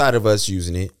 Outside of us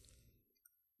using it,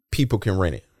 people can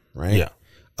rent it, right? Yeah.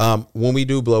 When we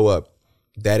do blow up,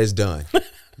 that is done.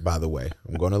 By the way,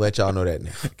 I'm going to let y'all know that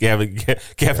now.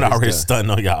 Gavin already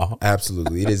stunned on y'all.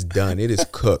 Absolutely. It is done. It is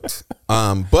cooked.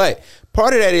 But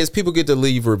part of that is people get to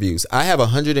leave reviews. I have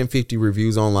 150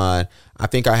 reviews online. I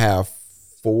think I have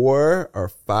 4 or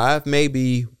 5,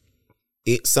 maybe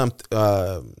some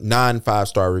 9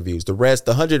 5-star reviews. The rest,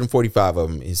 the 145 of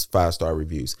them is 5-star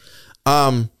reviews.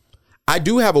 I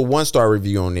do have a 1-star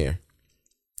review on there.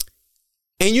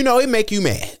 And it make you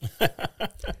mad.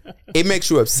 It makes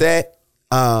you upset.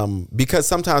 Because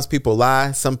sometimes people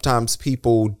lie. Sometimes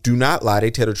people do not lie.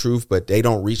 They tell the truth, but they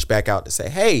don't reach back out to say,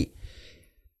 hey,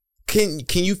 can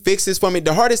you fix this for me?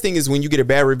 The hardest thing is when you get a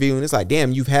bad review and it's like,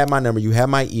 damn, you've had my number, you have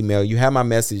my email, you have my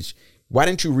message. Why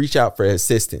didn't you reach out for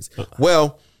assistance?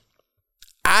 Well,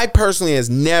 I personally has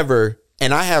never,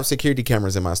 and I have security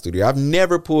cameras in my studio, I've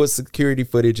never pulled security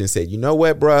footage and said, you know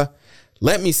what, bruh,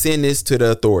 let me send this to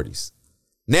the authorities.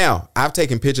 Now, I've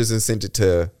taken pictures and sent it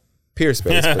to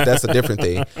Peerspace, but that's a different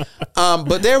thing.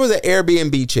 But there was an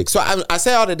Airbnb chick. So I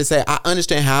say all that to say, I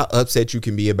understand how upset you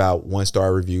can be about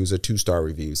 1-star reviews or 2-star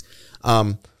reviews.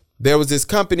 There was this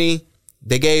company,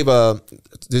 they gave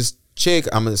this chick,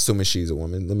 I'm assuming she's a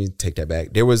woman. Let me take that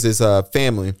back. There was this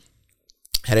family,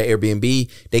 had an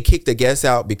Airbnb. They kicked the guest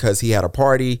out because he had a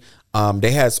party.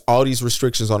 They had all these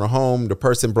restrictions on her home. The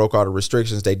person broke all the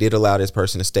restrictions. They did allow this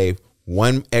person to stay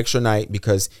one extra night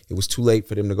because it was too late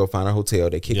for them to go find a hotel.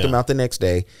 They kicked them out the next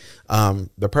day.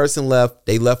 The person left.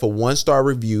 They left a 1-star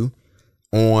review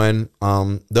on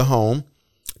the home.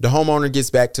 The homeowner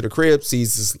gets back to the crib,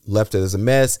 sees it's left as a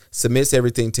mess, submits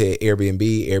everything to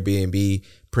Airbnb. Airbnb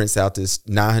prints out this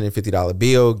 $950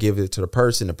 bill, gives it to the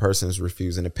person. The person is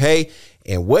refusing to pay.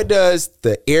 And what does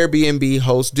the Airbnb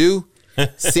host do?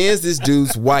 Sends this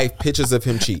dude's wife pictures of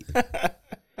him cheating.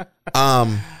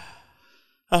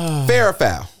 Fair or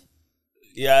foul?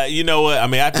 Yeah, you know what? I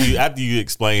mean, after you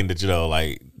explained that,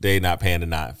 like, they not paying the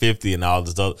 $950 and all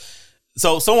this other.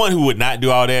 So someone who would not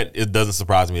do all that, it doesn't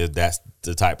surprise me if that's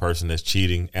the type of person that's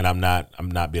cheating. And I'm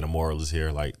not being a moralist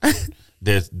here. Like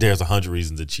there's 100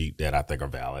 reasons to cheat that I think are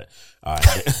valid. All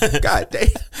right. God damn.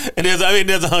 And there's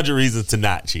 100 reasons to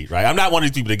not cheat, right? I'm not one of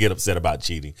these people that get upset about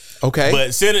cheating. Okay.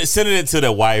 But sending it to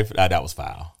the wife, that was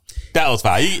foul. That was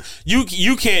foul.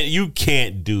 You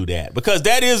can't do that because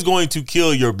that is going to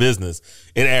kill your business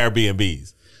in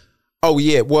Airbnbs. Oh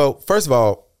yeah. Well, first of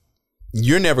all,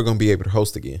 you're never going to be able to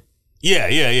host again. Yeah.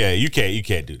 You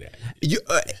can't do that.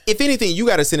 If anything, you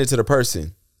got to send it to the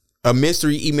person. A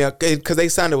mystery email because they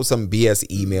signed it with some BS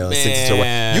email and sent it to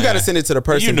her. You got to send it to the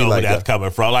person. You know like, where that's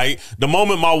coming from. Like the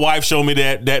moment my wife showed me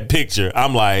that picture,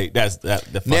 I'm like, that's the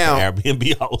fucking now,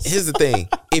 Airbnb host. Here's the thing: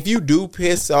 if you do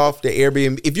piss off the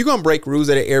Airbnb, if you're gonna break rules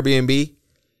at an Airbnb,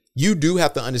 you do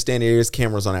have to understand there is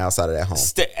cameras on the outside of that home.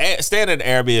 Staying at an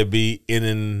Airbnb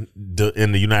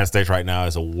in the United States right now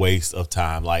is a waste of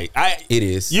time. Like it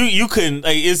is. You couldn't.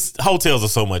 Like, hotels are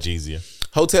so much easier.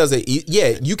 Hotels are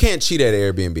you can't cheat at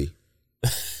Airbnb.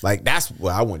 Like that's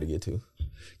what I wanted to get to.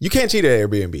 You can't cheat at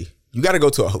Airbnb. You got to go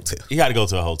to a hotel. You got to go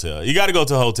to a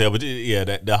hotel. But yeah,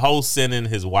 the host sending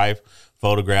his wife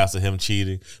photographs of him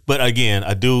cheating. But again,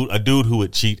 a dude who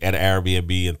would cheat at an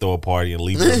Airbnb and throw a party and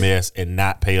leave a mess and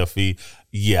not pay a fee.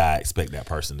 Yeah, I expect that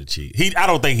person to cheat. I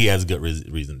don't think he has a good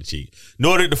reason to cheat.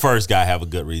 Nor did the first guy have a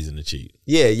good reason to cheat.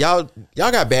 Yeah, y'all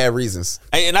got bad reasons.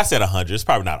 And I said 100. It's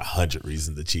probably not 100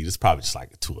 reasons to cheat. It's probably just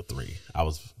like 2 or 3.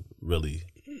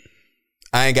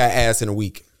 I ain't got ass in a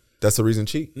week. That's the reason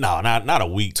to cheat? No, not a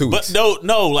week. 2 weeks. But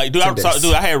no, like, dude,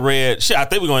 I had read, I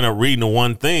think we're going to end up reading the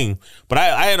one thing, but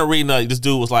I ended up reading, like, this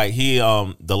dude was like,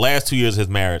 the last 2 years of his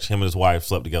marriage, him and his wife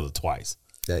slept together twice.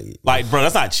 Like, bro,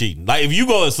 that's not cheating. Like, if you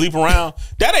go and sleep around,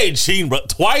 that ain't cheating, bro.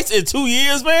 Twice in 2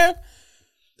 years, man?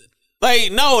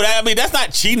 Like, no, that's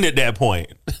not cheating at that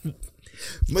point.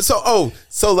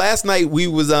 So last night we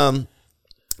was,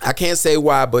 I can't say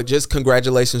why, but just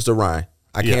congratulations to Ryan.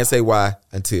 I can't say why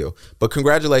but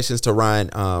congratulations to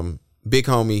Ryan, big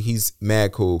homie. He's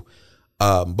mad cool.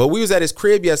 But we was at his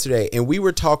crib yesterday and we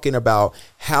were talking about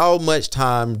how much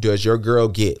time does your girl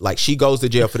get? Like she goes to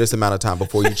jail for this amount of time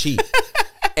before you cheat.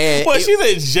 And well, she's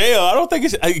in jail. I don't think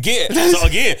it's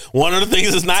again, one of the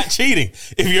things is not cheating.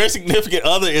 If your significant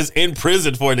other is in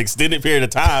prison for an extended period of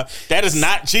time, that is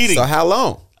not cheating. So how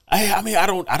long? I mean, I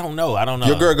don't know.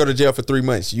 Your girl go to jail for 3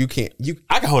 months. I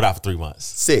can hold out for 3 months.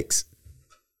 6.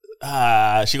 She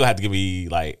gonna have to give me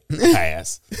like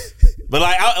pass. But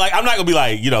I'm not gonna be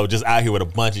like, just out here with a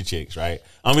bunch of chicks, right?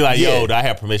 I'm gonna be like, yo, do I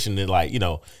have permission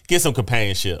to get some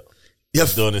companionship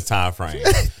during this time frame?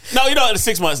 No, in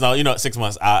 6 months, no, 6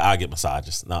 months, I'll get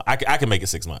massages. No, I can make it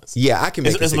 6 months. Yeah, I can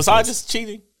make it. Is massages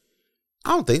cheating?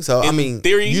 I don't think so. In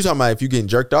theory, you talking about if you getting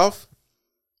jerked off?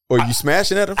 Or you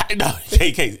smashing at him? No,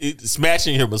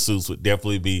 smashing your masseuse would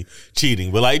definitely be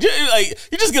cheating. But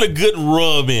you just get a good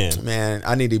rub in. Man,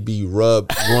 I need to be run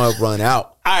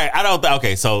out. All right, I don't.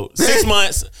 Okay, so 6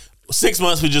 months. 6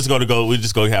 months, we're just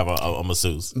gonna have a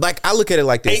masseuse. Like I look at it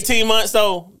like this. 18 months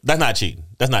though, that's not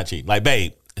cheating. Like,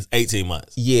 babe, it's 18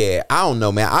 months. Yeah, I don't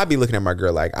know, man. I'd be looking at my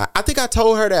girl like I think I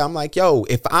told her that I'm like, yo,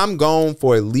 if I'm gone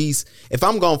for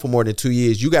more than 2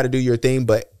 years, you got to do your thing,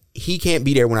 but he can't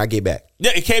be there when I get back.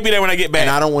 Yeah, it can't be there when I get back. And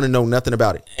I don't want to know nothing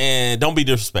about it. And don't be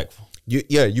disrespectful.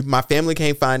 My family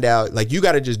can't find out. Like, you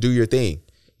got to just do your thing.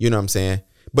 You know what I'm saying?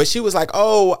 But she was like,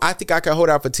 oh, I think I can hold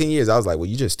out for 10 years. I was like, well,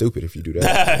 you're just stupid if you do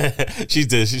that.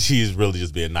 She's really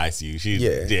just being nice to you.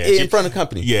 In front of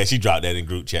company. Yeah, she dropped that in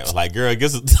group chat. I was like, girl,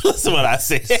 listen to what I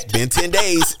said. It's been 10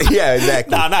 days. Yeah,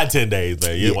 exactly. No, not 10 days,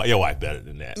 man. Your wife better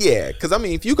than that. Yeah, because,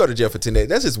 if you go to jail for 10 days,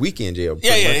 that's just weekend jail.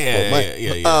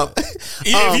 Yeah.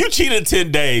 If you cheated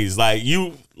 10 days,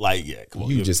 come on.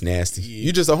 You just nasty.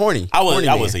 You just a horny. I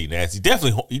wouldn't say you nasty.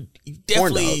 You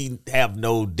definitely have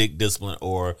no dick discipline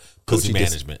or pussy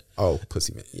management.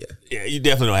 Pussy man. Yeah. Yeah, you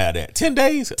definitely don't have that. 10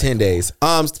 days? 10 days.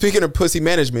 Speaking of pussy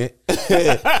management,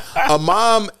 a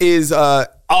mom is I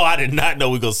did not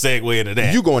know we gonna segue into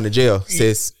that. You going to jail,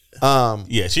 sis.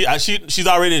 Yeah, she's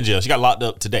already in jail. She got locked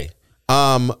up today.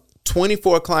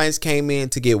 24 clients came in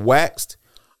to get waxed.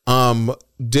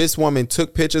 This woman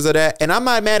took pictures of that, and I'm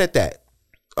not mad at that.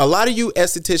 A lot of you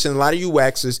estheticians, a lot of you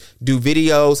waxers do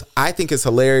videos. I think it's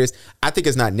hilarious. I think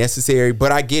it's not necessary,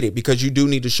 but I get it because you do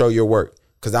need to show your work.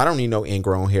 Because I don't need no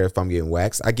ingrown hair if I'm getting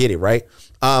waxed. I get it, right?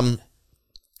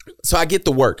 So I get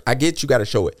the work. I get you got to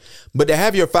show it. But to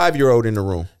have your 5-year-old in the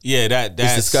room, that's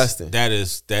disgusting. That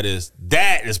is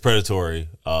predatory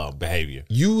behavior.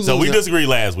 So we disagreed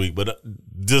last week, but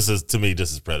this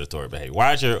is predatory behavior.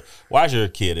 Why is your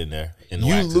kid in there?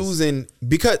 You losing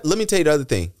because let me tell you the other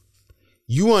thing.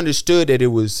 you understood that it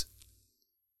was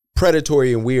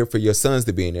predatory and weird for your sons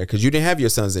to be in there because you didn't have your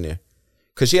sons in there.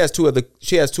 Because she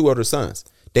has two other sons.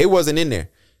 They wasn't in there.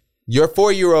 Your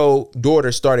 4-year-old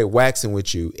daughter started waxing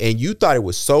with you, and you thought it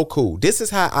was so cool. This is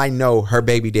how I know her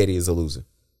baby daddy is a loser.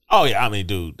 Oh yeah, I mean,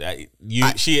 dude,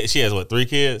 she has what, 3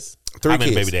 kids? 3 How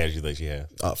many kids. baby daddies you think she has?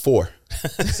 4.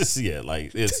 Yeah,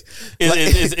 like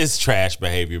it's trash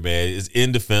behavior, man. It's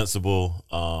indefensible,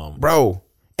 Bro.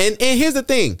 And here's the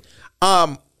thing.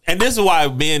 And this is why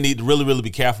men need to really, really be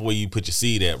careful where you put your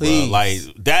seed at, Please. bro. Like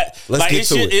that. Let's like get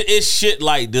to it. It's shit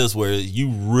like this where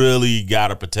you really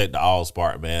gotta protect the all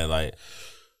spark, man. Like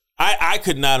I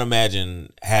could not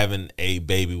imagine having a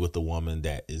baby with a woman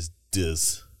that is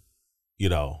this,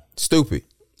 Stupid.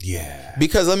 Yeah.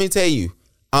 Because let me tell you,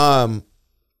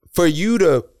 for you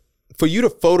to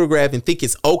photograph and think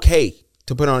it's okay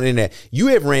to put on the internet, you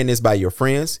have ran this by your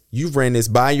friends. You've ran this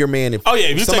by your man. Oh yeah,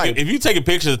 if you take a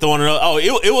picture and throwing it up,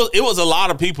 it was a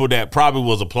lot of people that probably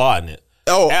was applauding it.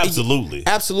 Oh, absolutely.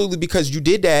 Absolutely, because you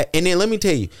did that. And then let me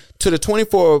tell you, to the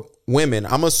 24 women,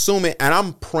 I'm assuming and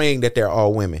I'm praying that they're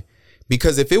all women.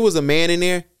 Because if it was a man in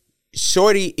there,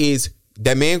 shorty is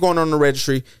that man going on the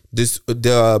registry.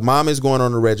 The mom is going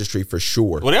on the registry for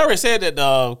sure. Well, they already said that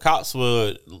cops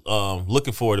were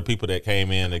looking for the people that came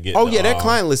in to get. Oh yeah, that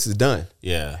client list is done.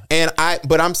 Yeah,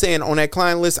 but I'm saying on that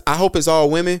client list, I hope it's all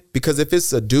women because if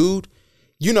it's a dude,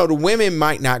 the women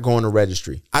might not go on the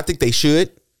registry. I think they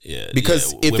should. Yeah,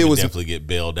 because if women it was definitely get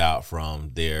bailed out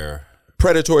from their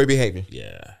predatory behavior.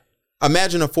 Yeah,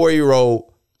 imagine a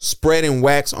 4-year-old spreading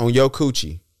wax on your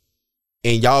coochie,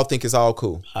 and y'all think it's all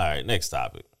cool. All right, next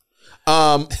topic.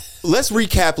 Let's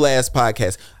recap last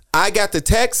podcast. I got the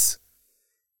text.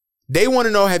 They want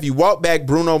to know, have you walked back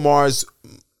Bruno Mars'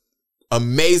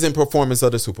 amazing performance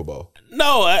of the Super Bowl?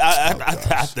 No,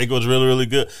 I think it was really, really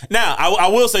good. Now, I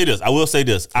will say this.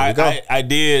 I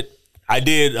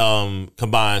did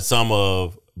combine some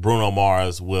of Bruno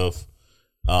Mars with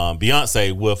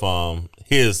Beyonce with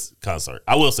his concert.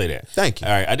 I will say that. Thank you.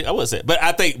 All right, I will say it. But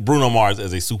I think Bruno Mars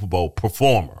as a Super Bowl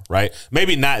performer, right?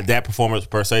 Maybe not that performance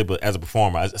per se, but as a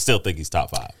performer, I still think he's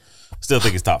top 5. No.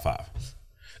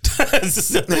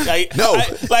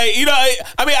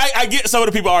 I get some of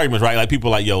the people arguments, right? Like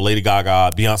people like, yo, Lady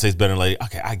Gaga, Beyonce's better than Lady.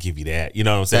 Okay, I give you that. You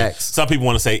know what I'm saying? Facts. Some people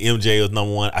want to say MJ was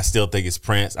number 1. I still think it's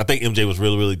Prince. I think MJ was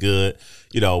really, really good,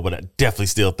 but I definitely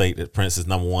still think that Prince is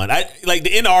number 1. The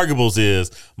inarguables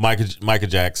is Michael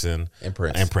Jackson and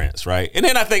Prince, right? And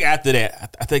then I think after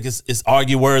that, I think it's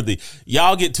argue worthy.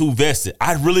 Y'all get too vested.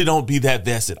 I really don't be that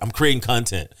vested. I'm creating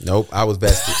content. Nope, I was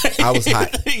vested. I was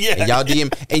hot. Yeah. And y'all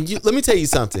DM. And let me tell you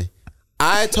something.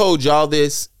 I told y'all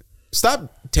this.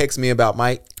 Stop texting me about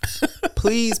Mike.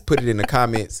 Please put it in the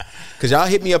comments. Because y'all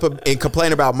hit me up and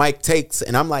complain about Mike takes.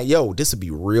 And I'm like, yo, this would be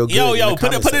real good.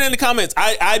 Put it in the comments.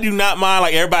 I do not mind.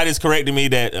 Like, everybody's correcting me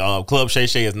that Club Shay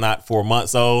Shay is not 4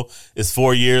 months old. It's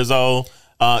 4 years old.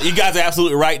 You guys are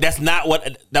absolutely right.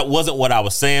 That wasn't what I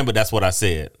was saying, but that's what I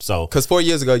said. So, because 4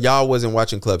 years ago, y'all wasn't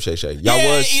watching Club Shay Shay.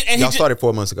 Y'all started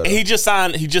 4 months ago. He just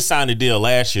signed a deal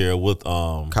last year with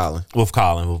Colin. With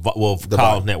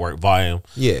Colin's Network Volume.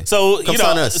 Yeah. So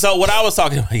sign us. So what I was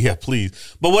talking about, yeah,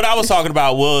 please. But what I was talking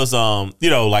about was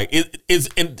it's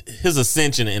in his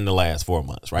ascension in the last 4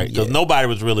 months, right? Because nobody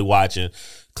was really watching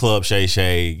Club Shay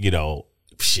Shay,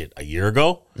 a year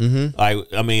ago.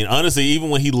 Mm-hmm. Honestly, even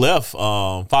when he left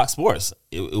Fox Sports,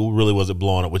 it really wasn't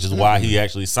blowing up, which is why he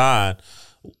actually signed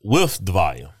with the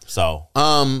Volume. So,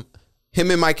 him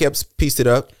and Mike Epps pieced it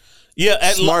up. Yeah,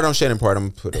 smart on Shannon part. I'm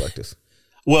gonna put it like this.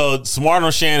 Well, smart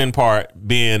on Shannon part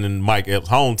being in Mike Epps'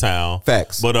 hometown.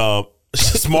 Facts. But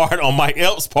smart on Mike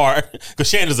Epps' part because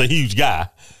Shannon's a huge guy.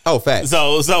 Oh, facts.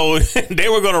 So they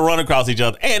were going to run across each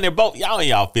other, and they're both y'all in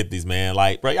y'all 50s, man.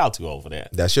 Like, bro, y'all too old for that.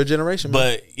 That's your generation,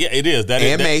 man. But yeah, it is.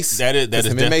 Mace. That is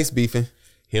him and Mace beefing.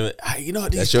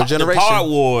 That's your generation. The Pod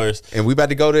Wars, and we about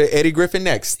to go to Eddie Griffin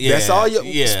next. Yeah, that's all you.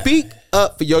 Yeah. Speak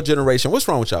up for your generation. What's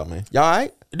wrong with y'all, man? Y'all all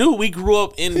right? Dude, we grew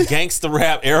up in gangster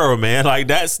rap era, man. Like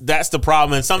that's the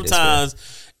problem. And sometimes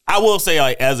I will say,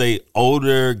 like, as a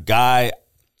older guy,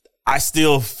 I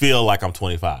still feel like I'm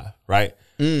 25, right?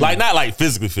 Like, not like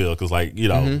physically feel, because like, I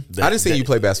didn't see you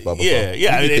play basketball before.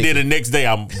 Yeah. And then the next day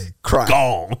I'm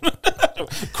gone.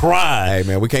 Crying. Hey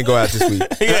man, we can't go out this week.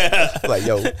 Yeah. Like,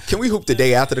 yo, can we hoop the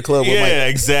day after the club? Yeah,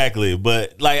 exactly.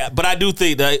 But I do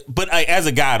think that, as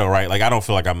a guy though, right? Like, I don't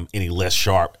feel like I'm any less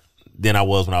sharp than I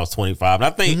was when I was 25. And I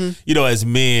think, as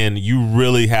men, you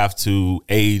really have to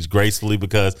age gracefully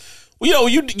because,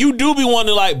 you do be wanting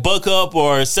to like buck up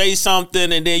or say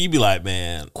something, and then you be like,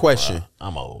 man, question. Bruh,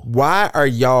 I'm old. Why are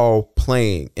y'all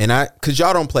playing? Because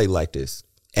y'all don't play like this.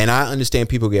 And I understand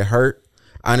people get hurt.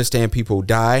 I understand people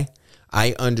die.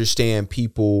 I understand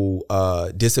people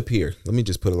disappear. Let me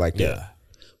just put it like that. Yeah.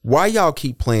 Why y'all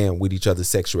keep playing with each other's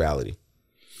sexuality?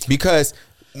 Because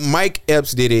Mike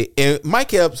Epps did it, and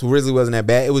Mike Epps really wasn't that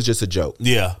bad. It was just a joke.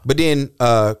 Yeah. But then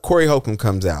Corey Holcomb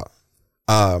comes out,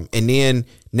 and then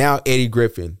now Eddie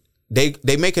Griffin.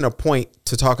 They making a point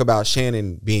to talk about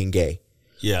Shannon being gay.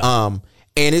 Yeah.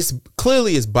 And it's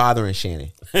clearly it's bothering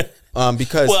Shannon.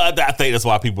 Because I think that's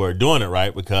why people are doing it,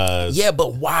 right? Because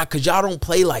but why? Because y'all don't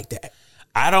play like that.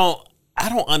 I don't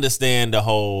understand the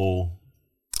whole.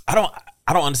 I don't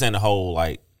understand the whole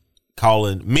like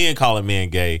calling men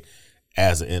gay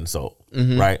as an insult,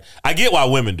 right? I get why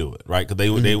women do it, right? Because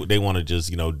they want to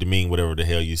just demean whatever the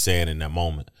hell you're saying in that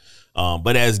moment.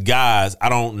 But as guys, I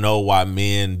don't know why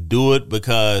men do it,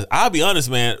 because I'll be honest,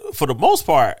 man. For the most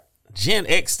part, Gen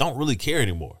X don't really care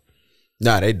anymore.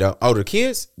 Nah, they don't. Oh, the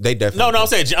kids, they definitely. No, I'm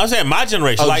saying my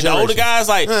generation. Like the older guys,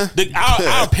 like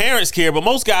our parents care, but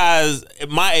most guys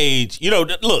my age,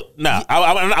 look. Now,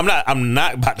 I'm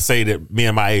not about to say that me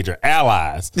and my age are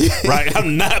allies, right?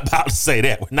 I'm not about to say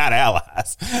that we're not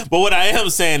allies. But what I am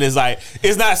saying is like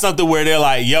it's not something where they're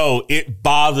like, "Yo, it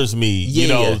bothers me,"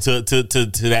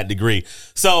 to that degree.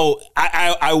 So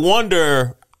I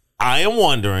am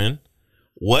wondering.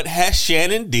 What has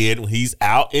Shannon did when he's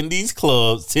out in these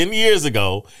clubs 10 years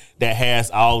ago that has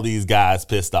all these guys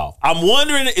pissed off? I'm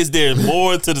wondering, is there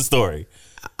more to the story?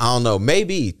 I don't know.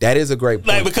 Maybe that is a great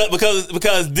point. Like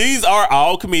because these are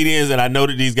all comedians, and I know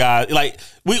that these guys like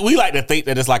we like to think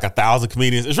that it's like 1,000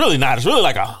 comedians. It's really not. It's really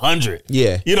like 100.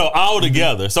 Yeah, all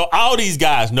together. So all these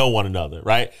guys know one another,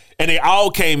 right? And they all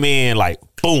came in like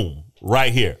boom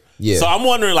right here. Yeah. So I'm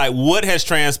wondering, like, what has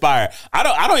transpired? I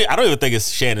don't even think it's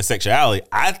Shannon's sexuality.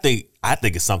 I think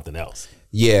it's something else.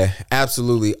 Yeah,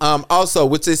 absolutely. Also,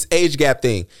 with this age gap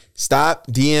thing, stop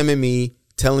DMing me,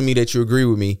 telling me that you agree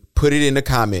with me. Put it in the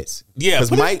comments. Yeah,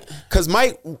 because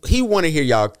Mike, he want to hear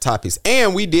y'all topics,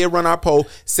 and we did run our poll.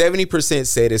 70%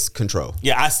 said it's control.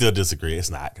 Yeah, I still disagree. It's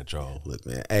not control. Look,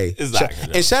 man, hey, it's not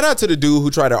control. And shout out to the dude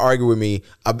who tried to argue with me,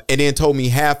 and then told me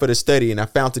half of the study, and I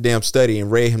found the damn study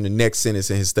and read him the next sentence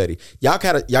in his study. Y'all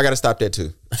gotta stop that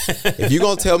too. If you're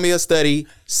gonna tell me a study,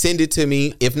 send it to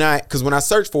me. If not, because when I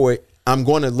search for it, I'm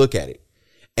going to look at it,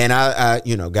 and I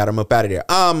got him up out of there.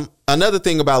 Another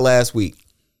thing about last week.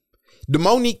 The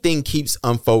Monique thing keeps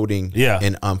unfolding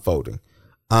and unfolding.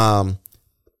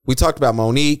 We talked about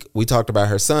Monique. We talked about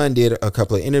her son, did a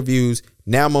couple of interviews.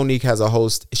 Now Monique has a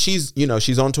host. She's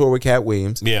on tour with Cat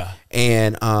Williams. Yeah.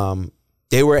 And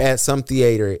they were at some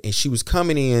theater, and she was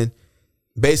coming in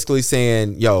basically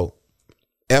saying, yo,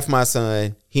 F my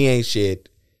son. He ain't shit.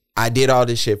 I did all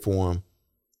this shit for him.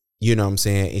 You know what I'm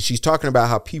saying? And she's talking about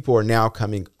how people are now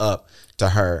coming up to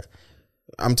her.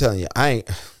 I'm telling you,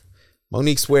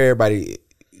 Monique swear everybody.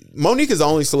 Monique is the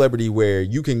only celebrity where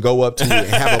you can go up to and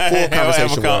have a full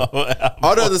conversation with her.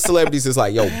 All the other celebrities is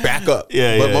like, yo, back up.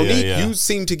 But Monique, you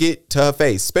seem to get to her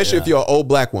face, especially if you're an old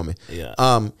black woman. Yeah.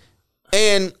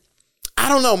 And I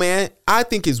don't know, man. I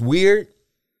think it's weird.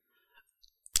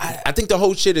 I think the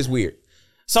whole shit is weird.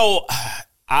 So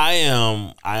I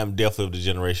am definitely of the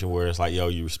generation where it's like, yo,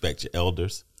 you respect your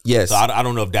elders. Yes. So I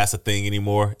don't know if that's a thing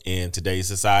anymore in today's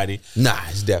society. Nah,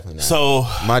 it's definitely not. So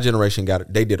my generation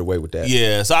they did away with that.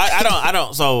 Yeah. So I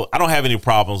don't have any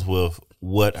problems with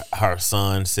what her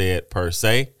son said per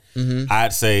se. Mm-hmm.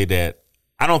 I'd say that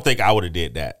I don't think I would have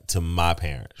did that to my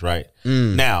parents. Right.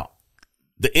 Now,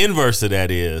 the inverse of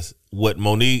that is what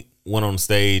Monique went on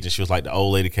stage and she was like, the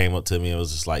old lady came up to me and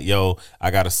was just like, yo, I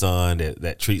got a son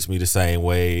that treats me the same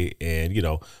way, and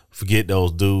forget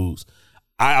those dudes.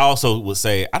 I also would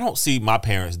say I don't see my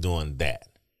parents doing that,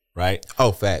 right?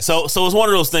 Oh, facts. So it's one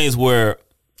of those things where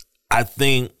I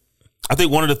think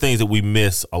one of the things that we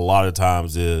miss a lot of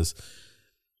times is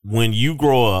when you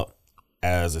grow up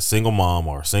as a single mom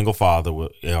or a single father,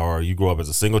 or you grow up as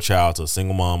a single child to a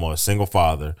single mom or a single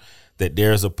father, that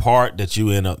there's a part that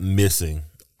you end up missing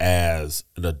as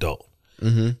an adult.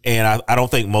 Mm-hmm. And I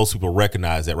don't think most people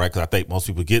recognize that, right? Because I think most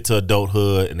people get to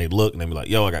adulthood and they look and they be like,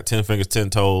 yo, I got 10 fingers, 10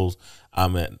 toes.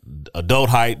 I'm at adult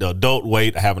height, the adult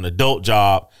weight. I have an adult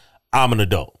job. I'm an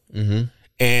adult. Mm-hmm.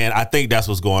 And I think that's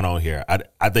what's going on here.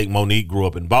 I think Monique grew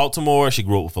up in Baltimore. She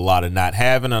grew up with a lot of not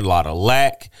having, a lot of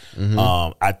lack.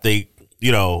 Mm-hmm. I think,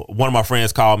 one of my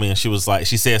friends called me and she was like,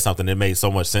 she said something that made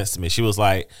so much sense to me. She was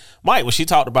like, Mike, when she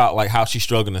talked about like how she's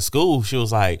struggling in school, she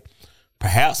was like,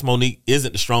 perhaps Monique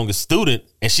isn't the strongest student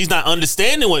and she's not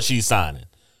understanding what she's signing.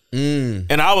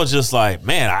 And I was just like,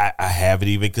 man, I haven't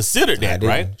even considered that,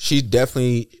 right? She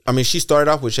definitely, she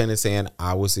started off with Shannon saying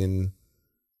I was in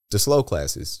the slow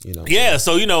classes, Yeah,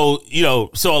 so,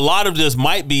 so a lot of this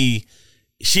might be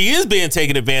she is being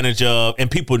taken advantage of, and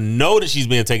people know that she's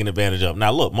being taken advantage of.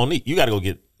 Now, look, Monique, you got to go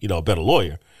get a better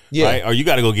lawyer, right? Or you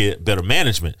got to go get better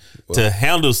management to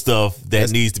handle stuff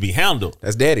that needs to be handled.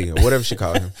 That's daddy or whatever she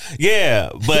called him. Yeah,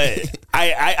 but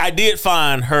I did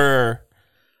find her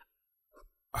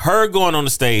going on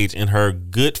the stage in her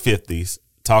good 50s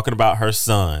talking about her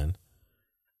son.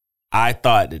 I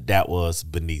thought that was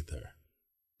beneath her.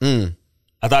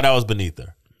 I thought that was beneath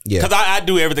her. Yeah, because I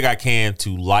do everything I can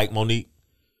to like Monique.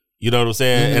 You know what I'm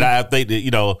saying? And I think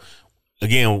that,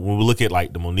 again, when we look at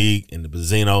like the Monique and the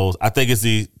Benzinos, I think it's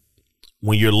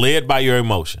when you're led by your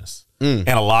emotions, and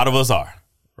a lot of us are,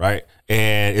 right?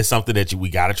 And it's something that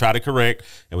we got to try to correct,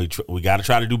 and we got to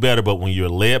try to do better. But when you're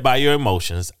led by your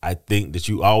emotions, I think that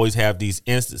you always have these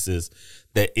instances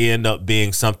that end up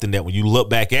being something that when you look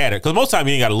back at it, because most of the time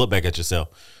you ain't got to look back at yourself.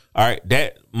 All right,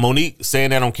 that Monique saying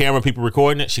that on camera, people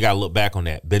recording it, she got to look back on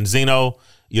that. Benzino,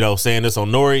 saying this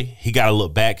on Nori, he got to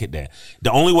look back at that.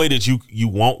 The only way that you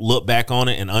won't look back on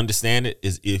it and understand it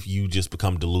is if you just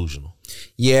become delusional.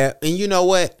 Yeah, and you know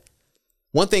what?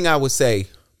 One thing I would say,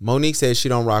 Monique says she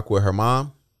don't rock with her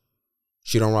mom.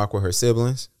 She don't rock with her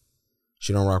siblings.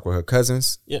 She don't rock with her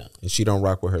cousins. Yeah. And she don't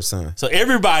rock with her son. So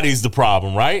everybody's the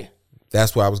problem, right?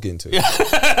 That's what I was getting to.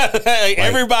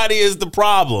 Everybody is the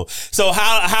problem. So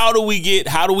how do we get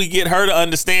her to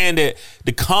understand that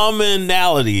the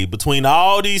commonality between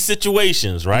all these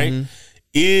situations, right,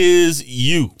 is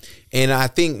you? And I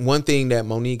think one thing that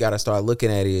Monique got to start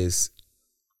looking at is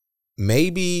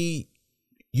maybe,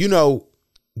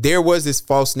 there was this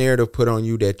false narrative put on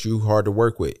you that you hard to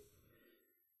work with.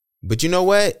 But you know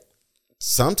what?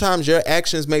 Sometimes your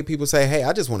actions make people say, hey,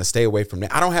 I just want to stay away from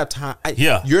that. I don't have time.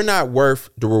 You're not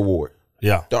worth the reward.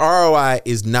 Yeah. The ROI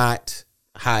is not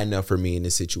high enough for me in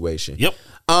this situation. Yep.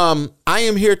 I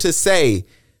am here to say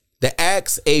the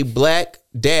Ask a Black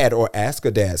Dad or Ask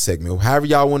a Dad segment, however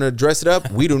y'all want to dress it up,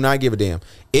 we do not give a damn.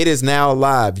 It is now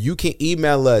live. You can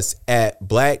email us at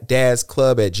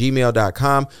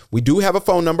blackdadsclub@gmail.com. We do have a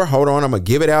phone number. Hold on. I'm going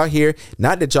to give it out here.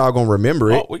 Not that y'all going to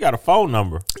remember it. Oh, we got a phone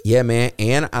number. Yeah, man.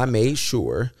 And I made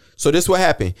sure. So this what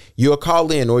happened. You'll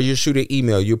call in or you'll shoot an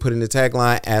email. You'll put in the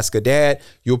tagline, Ask a Dad.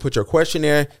 You'll put your question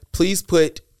there. Please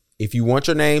put, if you want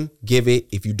your name, give it.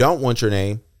 If you don't want your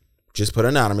name, just put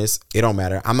anonymous. It don't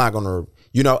matter. I'm not going to,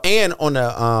 and on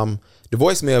the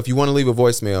voicemail, if you want to leave a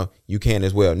voicemail, you can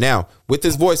as well. Now, with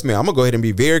this voicemail, I'm going to go ahead and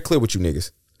be very clear with you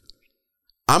niggas.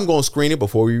 I'm going to screen it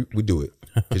before we do it.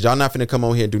 Because y'all not finna come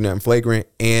on here and do nothing flagrant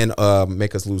and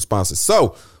make us lose sponsors.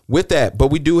 So, with that, but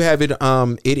we do have it.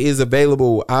 It is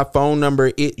available. Our phone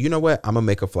number, you know what? I'm going to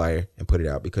make a flyer and put it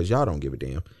out because y'all don't give a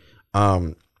damn.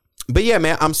 But yeah,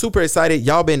 man, I'm super excited.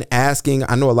 Y'all been asking.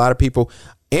 I know a lot of people.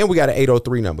 And we got an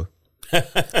 803 number.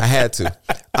 I had to.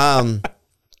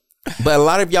 But a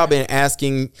lot of y'all been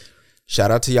asking. Shout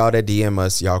out to y'all that DM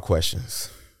us y'all questions.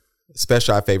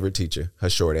 Especially our favorite teacher, her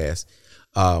short ass.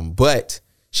 But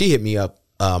she hit me up.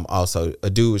 Also, a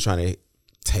dude was trying to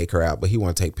take her out, but he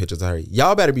want to take pictures of her.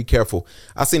 Y'all better be careful.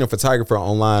 I seen a photographer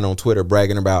online on Twitter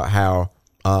bragging about how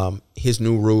his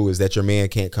new rule is that your man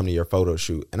can't come to your photo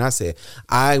shoot. And I said,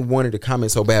 I wanted to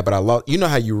comment so bad, but I lost. You know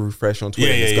how you refresh on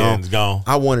Twitter? Yeah, it's gone.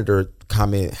 I wanted to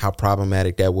comment how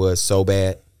problematic that was so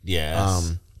bad.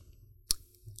 Yes.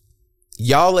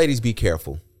 Y'all ladies be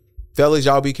careful. Fellas,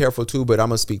 y'all be careful too, but I'm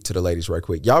going to speak to the ladies right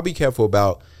quick. Y'all be careful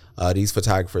about these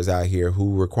photographers out here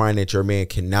who requiring that your man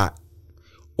cannot,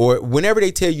 or whenever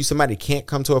they tell you somebody can't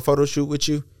come to a photo shoot with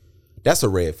you, that's a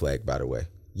red flag, by the way.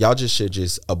 Y'all should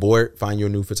just abort, find your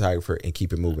new photographer, and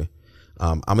keep it moving.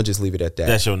 I'm going to just leave it at that.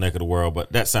 That's your neck of the world,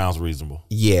 but that sounds reasonable.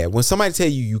 Yeah. When somebody tell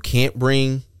you can't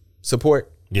bring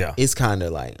support, it's kind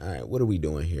of like, all right, what are we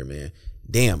doing here, man?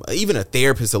 Damn, even a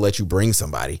therapist will let you bring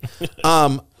somebody.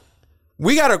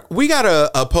 We got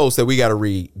a post that we got to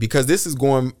read because this is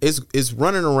it's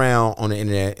running around on the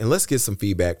internet, and let's get some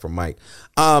feedback from Mike.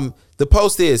 The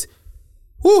post is,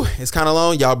 it's kind of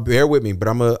long. Y'all bear with me, but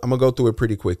I'm gonna go through it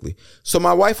pretty quickly. So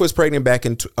my wife was pregnant back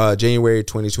in January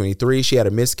 2023. She had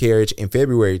a miscarriage in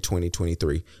February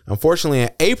 2023. Unfortunately,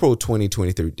 in April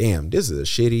 2023, damn, this is a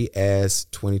shitty ass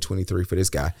 2023 for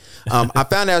this guy. I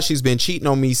found out she's been cheating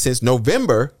on me since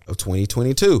November of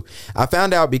 2022. I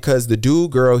found out because the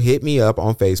dude girl hit me up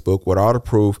on Facebook with all the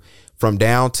proof, from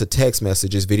down to text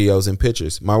messages, videos, and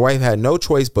pictures. My wife had no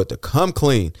choice but to come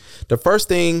clean. The first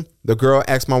thing the girl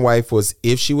asked my wife was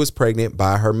if she was pregnant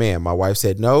by her man. My wife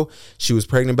said no, she was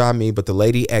pregnant by me, but the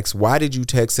lady asked, why did you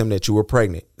text him that you were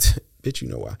pregnant? Bitch, you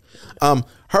know why.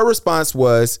 Her response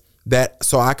was, that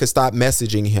so I could stop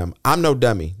messaging him. I'm no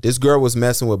dummy. This girl was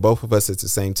messing with both of us at the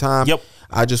same time. Yep.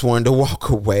 I just wanted to walk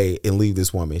away and leave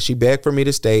this woman. She begged for me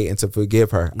to stay and to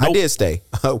forgive her. I did stay.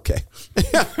 Okay.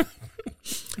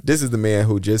 This is the man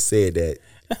who just said that,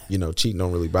 cheating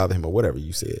don't really bother him or whatever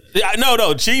you said. Yeah,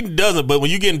 no, cheating doesn't. But when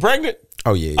you getting pregnant,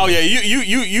 oh yeah.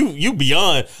 You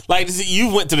beyond, like,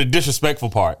 you went to the disrespectful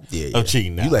part of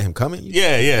cheating. Now You let him come in.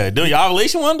 Yeah. Do your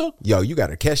ovulation window? Yo, you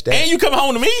gotta catch that. And you come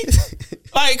home to me?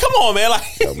 Like, come on, man.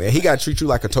 Like, yo, man, he gotta treat you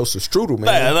like a toaster strudel,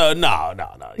 man. No.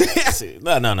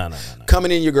 No.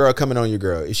 Coming in your girl, coming on your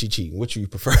girl. Is she cheating? What you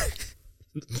prefer?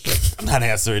 I'm not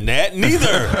answering that.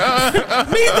 Neither.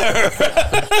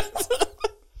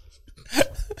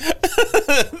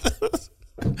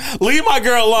 Leave my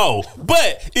girl alone.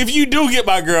 But if you do get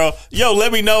my girl,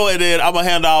 let me know, and then I'm gonna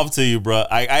hand off to you, bro.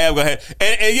 I am gonna have,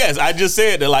 and yes, I just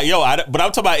said that, like, but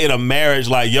I'm talking about in a marriage,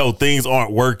 like, things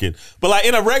aren't working. But like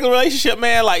in a regular relationship,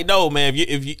 man, like, no, man,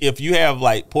 if you have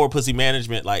like poor pussy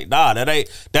management, like, nah, that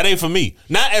ain't for me.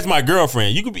 Not as my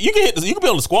girlfriend. You can be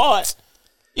on the squad.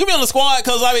 You be on the squad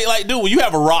because, I mean, like, dude, when you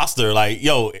have a roster, like,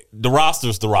 the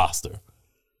roster's the roster.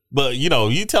 But, you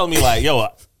tell me, like,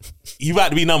 you about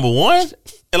to be number one?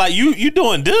 And, like, you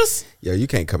doing this? Yeah, you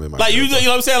can't come in my like, you know what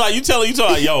I'm saying? Like, you tell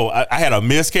like, I had a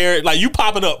miscarriage. Like, you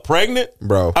popping up pregnant?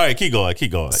 Bro. All right, keep going.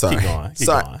 Sorry. Keep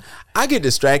going. I get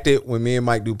distracted when me and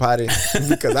Mike do potty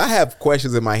because I have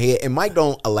questions in my head, and Mike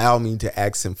don't allow me to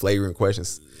ask him flagrant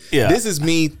questions. Yeah. This is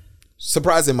me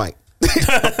surprising Mike.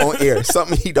 On air,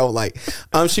 something he don't like.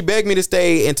 She begged me to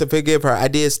stay and to forgive her. I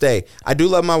did stay. I do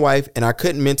love my wife, and I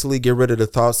couldn't mentally get rid of the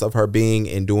thoughts of her being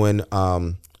and doing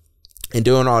all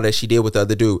that she did with the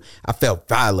other dude. I felt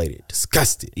violated,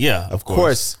 disgusted. Yeah, of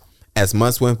course. As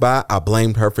months went by, I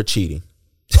blamed her for cheating.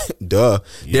 Duh.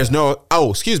 Yeah. There's no. Oh,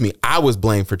 excuse me. I was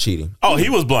blamed for cheating. Oh, he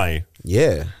was blamed.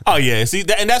 Yeah. Oh yeah. See,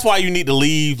 and that's why you need to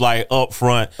leave like up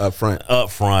front.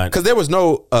 Because there was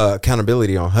no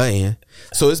accountability on her end.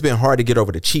 So it's been hard to get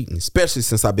over the cheating, especially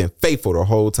since I've been faithful the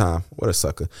whole time. What a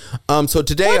sucker. So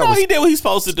today he did what he's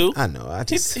supposed to do. I know.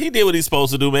 He did what he's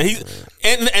supposed to do, man.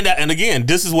 And again,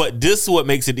 this is what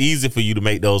makes it easy for you to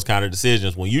make those kind of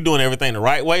decisions when you're doing everything the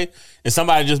right way and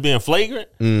somebody just being flagrant.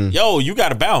 You got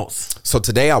to bounce. So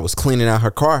today I was cleaning out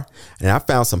her car and I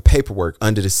found some paperwork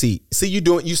under the seat. See,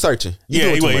 you searching.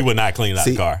 He would not clean out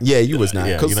the car. Yeah, you was not.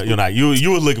 Yeah, you're not. You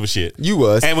was looking for shit. You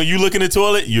was. And when you look in the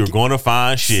toilet, you're going to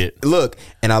find shit. Look,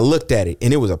 and I looked at it,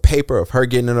 and it was a paper of her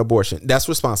getting an abortion. That's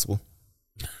responsible.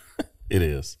 It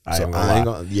is. Shout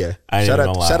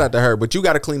out to her, but you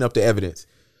got to clean up the evidence.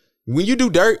 When you do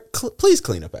dirt, please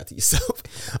clean up after yourself.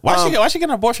 Why she get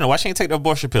an abortion? Why she ain't take the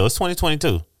abortion pill? It's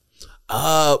 2022.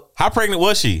 How pregnant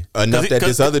was she? Enough that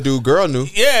this other girl knew.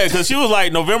 Yeah, because she was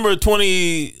like November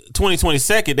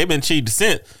 22nd. They've been cheating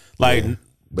since. Like,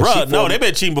 bro, no, they've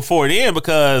been cheating before then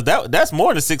because that's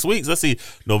more than 6 weeks. Let's see,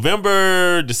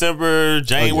 November, December,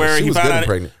 January. She was found getting out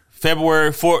pregnant.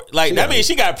 February 4th. Like, that means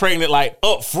she got pregnant like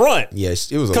up front.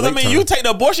 Yes, it was. Because you take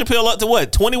the abortion pill up to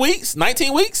what, 20 weeks,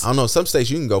 19 weeks? I don't know. Some states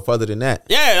you can go further than that.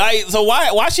 Yeah, like, so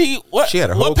why she? What she had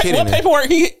a whole kid in there. Paperwork?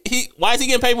 Why is he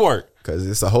getting paperwork? Because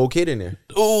it's a whole kid in there.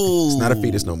 Ooh, it's not a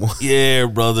fetus no more. Yeah,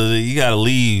 brother, you gotta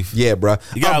leave. Yeah, bro,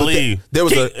 you gotta leave. There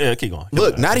was keep going.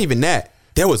 Look, not even that.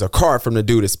 There was a card from the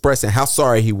dude expressing how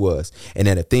sorry he was, and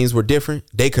that if things were different,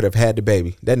 they could have had the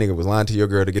baby. That nigga was lying to your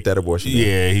girl to get that abortion.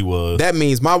 Yeah, he was. That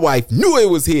means my wife knew it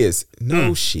was his.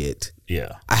 No shit.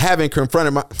 Yeah. I haven't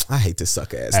confronted I hate this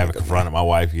sucker ass. I haven't confronted my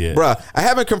wife yet. Bruh, I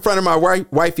haven't confronted my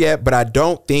wife yet, but I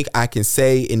don't think I can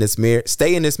stay in this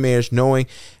marriage knowing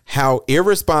how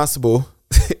irresponsible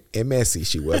and messy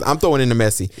she was. I'm throwing in the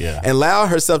messy. Yeah. And allowed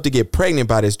herself to get pregnant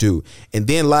by this dude and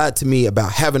then lied to me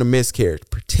about having a miscarriage,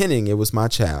 pretending it was my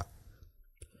child.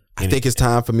 I think it's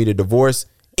time for me to divorce.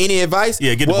 Any advice?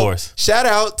 Yeah, get divorced. Shout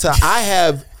out to I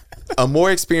have a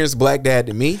more experienced black dad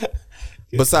than me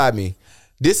beside me.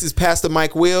 This is Pastor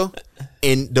Mike Will,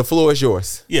 and the floor is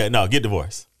yours. Yeah, no, get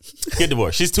divorced. Get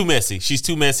divorced. She's too messy. She's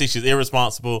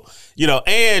irresponsible.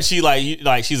 And she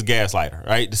like she's a gaslighter,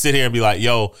 right? To sit here and be like,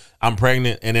 "Yo, I'm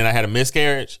pregnant," and then I had a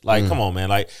miscarriage. Like, come on, man.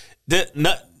 Like,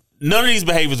 none of these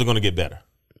behaviors are going to get better.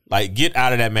 Like, get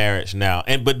out of that marriage now.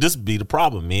 But this be the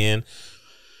problem, man.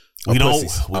 We don't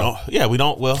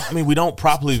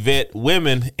properly vet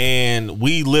women, and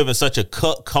we live in such a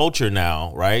culture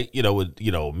now, right? With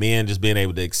men just being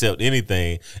able to accept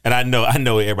anything. And I know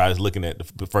everybody's looking at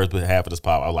the first half of this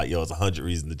pop. I was like, yo, it's 100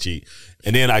 reasons to cheat.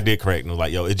 And then I did correct and was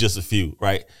like, yo, it's just a few,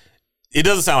 right? It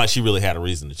doesn't sound like she really had a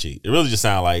reason to cheat. It really just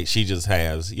sounds like she just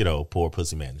has, poor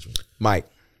pussy management. Mike,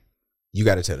 you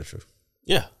got to tell the truth.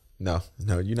 Yeah. No,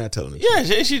 you're not telling me. Yeah,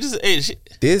 she just.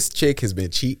 This chick has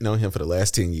been cheating on him for the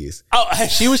last 10 years. Oh,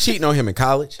 she was cheating on him in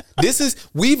college.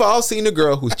 We've all seen a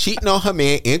girl who's cheating on her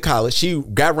man in college. She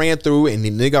got ran through and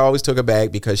the nigga always took her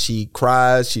back because she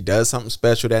cries. She does something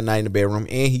special that night in the bedroom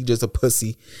and he just a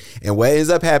pussy. And what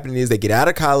ends up happening is they get out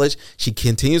of college. She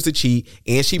continues to cheat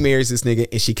and she marries this nigga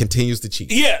and she continues to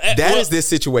cheat. Yeah. That is this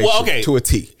situation to a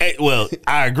T. Well,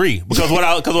 I agree because what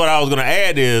I was going to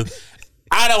add is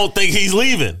I don't think he's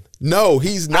leaving. No,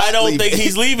 he's not. I don't think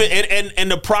he's leaving. And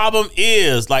the problem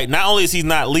is, like, not only is he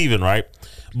not leaving, right?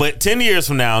 But 10 years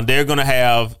from now, they're going to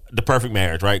have the perfect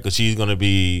marriage, right? Because she's going to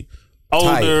be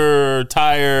older,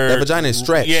 tired. That vagina is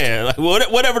stretched. Yeah,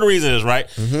 like whatever the reason is, right?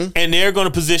 Mm-hmm. And they're going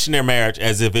to position their marriage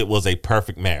as if it was a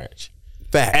perfect marriage.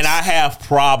 Facts. And I have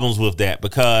problems with that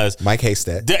because Mike hates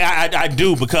that. I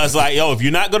do because like if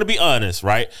you're not going to be honest,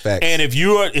 right? Facts. And if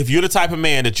you're the type of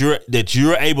man that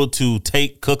you're able to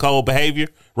take cuckold behavior,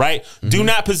 right? Mm-hmm. Do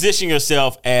not position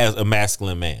yourself as a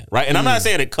masculine man, right? And I'm not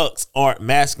saying that cucks aren't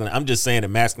masculine. I'm just saying that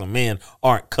masculine men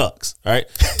aren't cucks, right?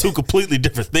 Two completely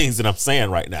different things that I'm saying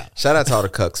right now. Shout out to all the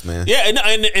cucks, man. Yeah,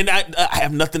 and I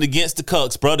have nothing against the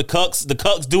cucks, bro. The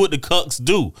cucks do what the cucks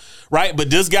do, right? But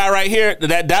this guy right here,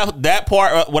 that part,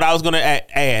 what I was going to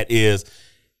add is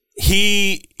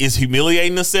he is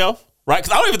humiliating himself, right?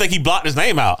 Because I don't even think he blocked his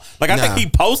name out. Like I think he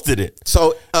posted it.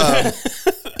 So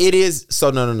it is. So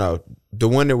no. The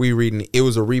one that we reading, it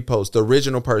was a repost. The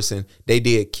original person, they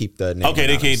did keep the name. Okay,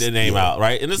 they keep the name out,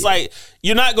 right? And it's like,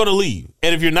 you're not going to leave.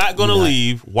 And if you're not going to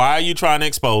leave, why are you trying to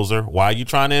expose her? Why are you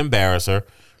trying to embarrass her?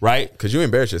 Right? Because you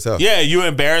embarrass yourself. Yeah, you're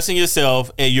embarrassing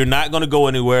yourself and you're not going to go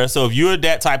anywhere. So if you're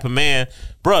that type of man,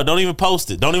 bro, don't even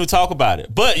post it. Don't even talk about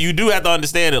it. But you do have to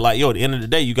understand it. Like, at the end of the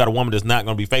day, you got a woman that's not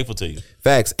going to be faithful to you.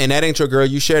 Facts. And that ain't your girl.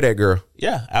 You share that girl.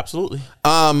 Yeah, absolutely.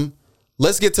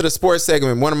 Let's get to the sports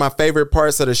segment. One of my favorite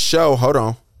parts of the show. Hold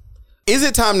on. Is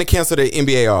it time to cancel the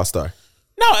NBA All-Star?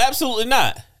 No, absolutely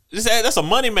not. That's a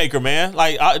moneymaker, man.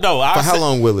 Like, no. For how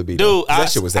long will it be? Dude,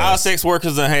 that shit was our ass. sex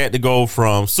workers had to go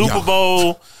from Super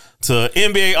Bowl to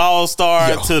NBA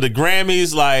All-Star to the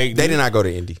Grammys. Like, they did not go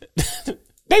to Indy.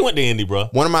 They went to Indy, bro.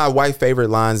 One of my wife's favorite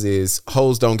lines is,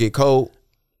 hoes don't get cold,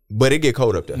 but it get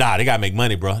cold up there. Nah, they gotta make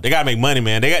money, bro. They gotta make money,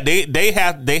 man. They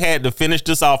had to finish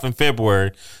this off in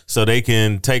February so they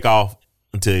can take off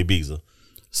until Ibiza.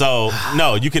 So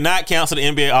no, you cannot cancel the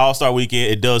NBA All-Star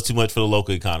Weekend. It does too much for the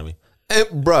local economy.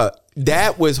 Bruh,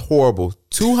 that was horrible.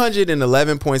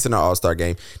 211 points in the All-Star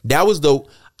game. That was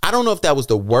I don't know if that was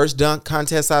the worst dunk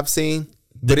contest I've seen,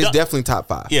 but it's definitely top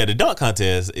 5. Yeah, the dunk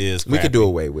contest is crappy. We could do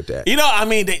away with that. I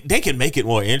mean, they can make it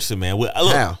more interesting, man. Look,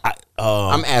 how?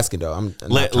 I'm asking though.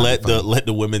 Let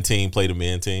the women team play the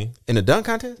men team in the dunk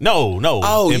contest. No.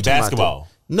 Oh, in basketball.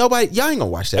 Nobody, y'all ain't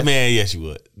gonna watch that. Man, yes, you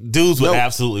would. Dudes would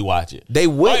absolutely watch it. They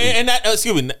would.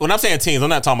 Excuse me. When I'm saying teams, I'm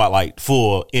not talking about like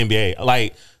full NBA.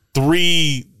 Like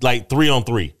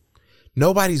 3-on-3.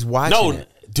 Nobody's watching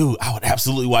it. Dude, I would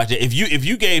absolutely watch it. If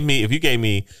you gave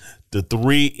me the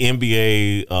 3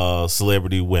 NBA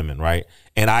celebrity women, right?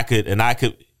 And I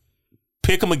could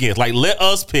pick them against. Like, let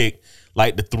us pick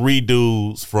like the 3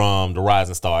 dudes from the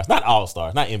Rising Stars, not All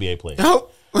Stars, not NBA players. No.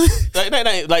 But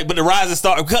the Rising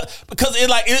Stars, because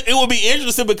it would be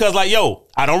interesting because like,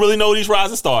 I don't really know these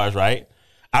Rising Stars, right?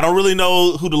 I don't really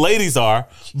know who the ladies are,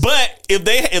 but if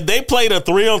they played a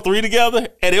 3-on-3 together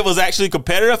and it was actually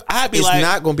competitive, I'd be it's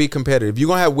not going to be competitive. You're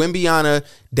going to have Wimbiana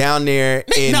down there.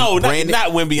 And no, Brandon,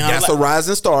 not Wimbiana. That's a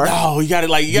Rising Star. No, you got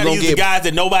to use the guys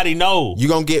that nobody knows. You're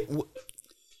going to get.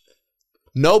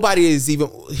 Nobody is even.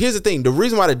 Here's the thing. The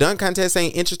reason why the dunk contest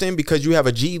ain't interesting because you have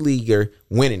a G leaguer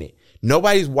winning it.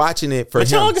 Nobody's watching it for him.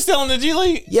 But is still in the G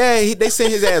League? Yeah, they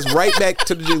sent his ass right back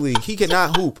to the G League. He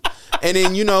cannot hoop. And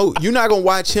then, you're not going to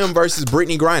watch him versus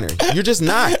Brittany Griner. You're just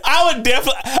not. I would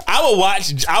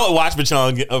watch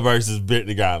Machong versus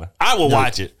Brittany Griner. I would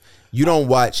watch it. You don't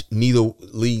watch neither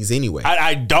leagues anyway.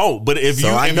 I don't. But if you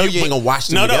ain't gonna watch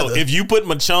them together. No. If you put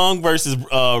Machong versus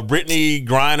Brittany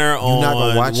Griner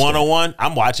on 1-on-1,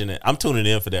 I'm watching it. I'm tuning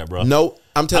in for that, bro. No,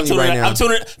 I'm telling you right now. I'm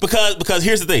tuning because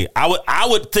here's the thing. I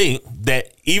would think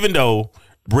that even though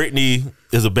Brittany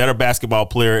is a better basketball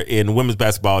player in women's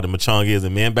basketball than Machong is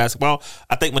in men's basketball,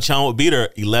 I think Machong would beat her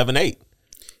 11-8.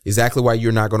 Exactly why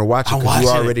you're not going to watch it because you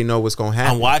already know what's going to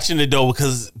happen. I'm watching it though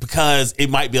because it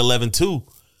might be 11-2.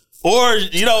 Or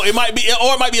it might be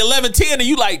 11-10, and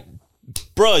you like,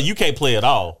 bro, you can't play at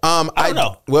all. I don't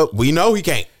know. Well, we know he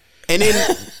can't, and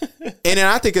then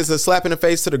I think it's a slap in the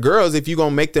face to the girls if you're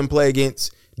gonna make them play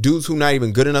against dudes who not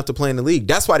even good enough to play in the league.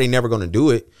 That's why they never gonna do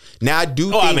it. Now I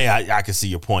do. I can see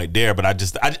your point there, but I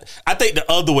think the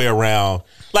other way around.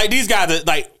 Like these guys,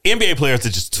 like NBA players are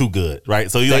just too good,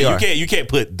 right? So you can't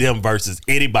put them versus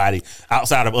anybody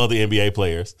outside of other NBA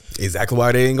players. Exactly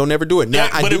why they ain't gonna never do it. Now,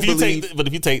 but if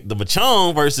you take the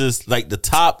Machon versus like the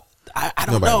top, I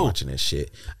don't nobody know. watching that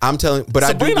shit. I'm telling, but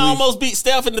Sabrina almost beat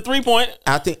Steph in the 3-point.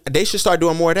 I think they should start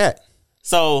doing more of that.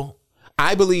 So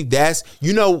I believe that's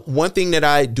one thing that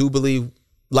I do believe.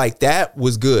 Like that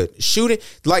was good shooting.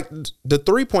 Like the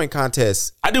 3-point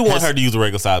contest. I do want her to use the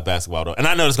regular size basketball though, and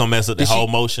I know it's gonna mess up the whole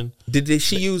motion. Did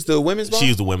she use the women's ball? She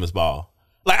used the women's ball.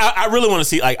 Like I really want to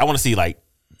see. Like I want to see like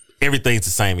everything's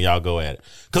the same. And y'all go at it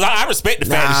because I respect the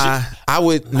fact that I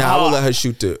would let her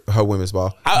shoot her women's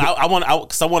ball. I want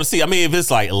to see. I mean, if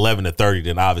it's like 11-30,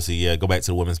 then obviously go back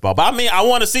to the women's ball. But I mean, I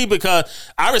want to see because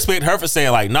I respect her for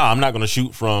saying like, no, I'm not gonna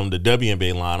shoot from the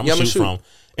WNBA line. I'm gonna shoot from.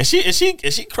 And she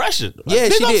crushed it. Yeah,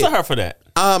 Big she ups did. to her for that.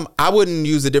 I wouldn't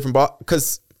use a different ball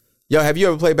because, have you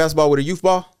ever played basketball with a youth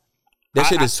ball? That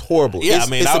shit is horrible. Yeah,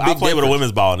 I play with a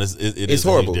women's ball and it's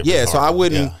horrible. Yeah, so I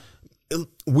wouldn't. Yeah.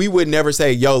 We would never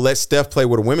say, let Steph play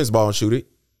with a women's ball and shoot it.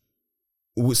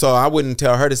 So I wouldn't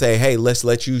tell her to say, hey, let's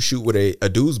let you shoot with a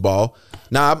dude's ball.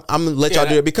 Nah, I'm gonna let y'all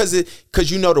do it because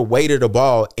you know the weight of the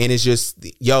ball and it's just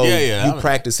you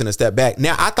practicing a step back.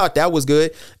 Now I thought that was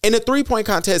good. And the 3-point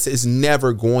contest is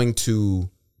never going to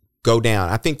go down.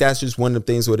 I think that's just one of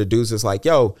the things where the dudes is like,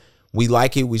 we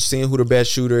like it. We're seeing who the best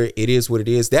shooter. It is what it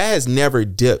is. That has never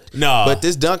dipped. No. But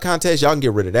this dunk contest, y'all can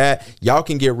get rid of that. Y'all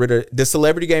can get rid of the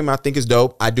celebrity game. I think is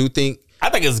dope. I think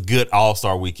it's good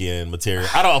All-Star Weekend material.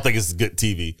 I don't think it's good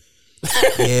TV.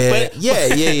 Yeah,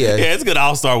 yeah. Yeah, it's good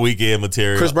All-Star Weekend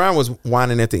material. Chris Brown was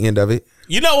whining at the end of it.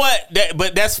 You know what?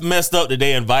 But that's messed up that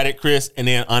they invited Chris and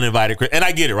then uninvited Chris. And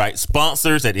I get it, right?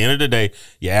 Sponsors, at the end of the day,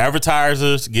 your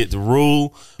advertisers get the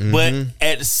rule. Mm-hmm. But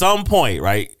at some point,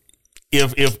 right,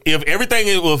 if everything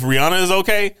with Rihanna is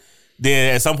okay,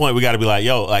 then at some point we got to be like,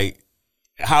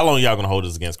 how long y'all going to hold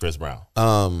us against Chris Brown?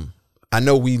 I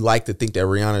know we like to think that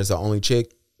Rihanna is the only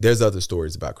chick. There's other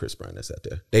stories about Chris Brown that's out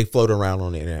there. They float around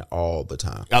on the internet all the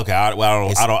time. Okay, I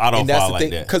don't follow like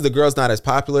that because the girl's not as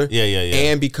popular. Yeah.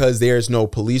 And because there's no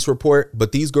police report,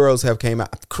 but these girls have came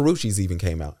out. Carucci's even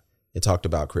came out and talked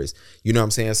about Chris. You know what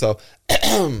I'm saying? So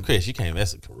Chris, you can't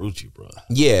mess with Carucci, bro.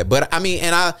 Yeah, but I mean,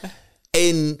 and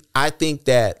I think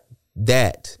that,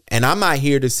 and I'm not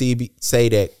here to say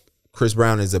that Chris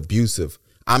Brown is abusive.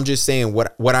 I'm just saying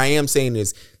what I am saying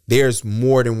is there's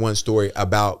more than one story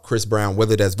about Chris Brown,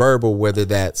 whether that's verbal, whether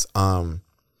that's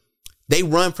they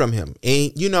run from him,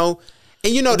 and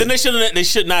then they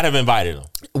should not have invited him.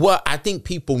 Well, I think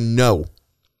people know.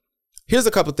 Here's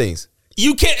a couple things.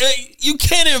 You can't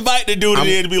invite the dude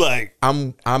in to be like,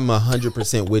 I'm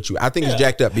 100% with you. I think it's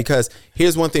jacked up because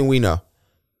here's one thing we know: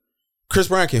 Chris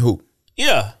Brown can hoop.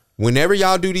 Yeah. Whenever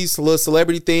y'all do these little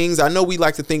celebrity things, I know we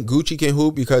like to think Gucci can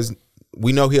hoop because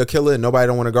we know he'll kill it and nobody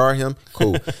don't want to guard him.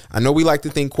 Cool. I know we like to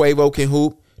think Quavo can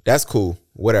hoop. That's cool.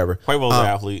 Whatever. Quavo's an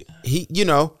athlete. I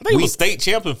think he was state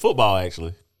champ in football,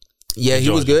 actually. Yeah, he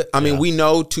was good. I mean, we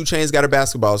know 2 Chainz got a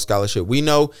basketball scholarship. We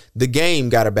know The Game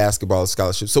got a basketball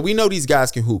scholarship. So we know these guys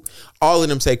can hoop. All of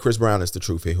them say Chris Brown is the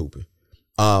truth at hooping.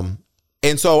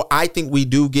 And so I think we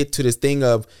do get to this thing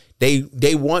of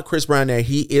they want Chris Brown there.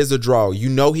 He is a draw. You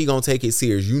know he gonna take it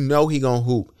serious. You know he gonna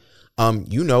hoop.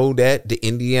 You know that the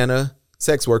Indiana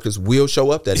sex workers will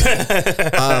show up that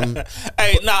night.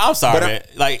 Hey, I'm sorry, man.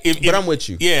 But I'm with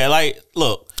you. Yeah,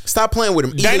 look. Stop playing with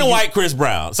him. Dana White, Chris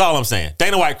Brown. That's all I'm saying.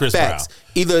 Dana White, Chris Brown.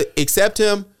 Either accept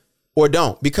him or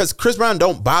don't, because Chris Brown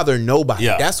don't bother nobody.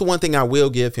 Yeah. That's the one thing I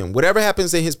will give him. Whatever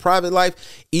happens in his private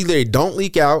life, either it don't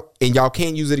leak out and y'all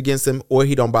can't use it against him, or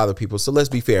he don't bother people. So let's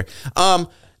be fair.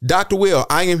 Dr. Will,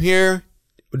 I am here.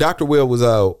 Dr. Will was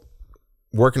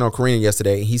working on Karina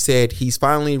yesterday. He said he's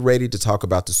finally ready to talk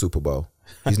about the Super Bowl.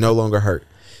 He's no longer hurt.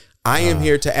 I am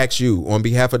here to ask you on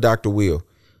behalf of Dr. Will,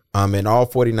 and all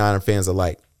 49er fans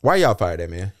alike, why y'all fired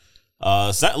that man?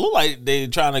 Look like they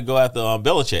trying to go after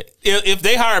Belichick. If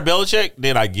they hire Belichick,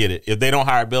 then I get it. If they don't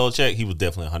hire Belichick, he was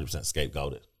definitely 100%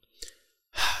 scapegoated.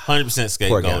 100%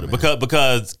 scapegoated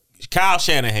because Kyle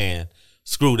Shanahan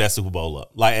screwed that Super Bowl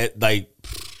up.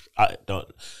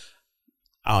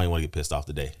 I don't even want to get pissed off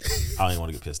today. I don't even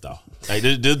want to get pissed off. Like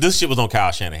this shit was on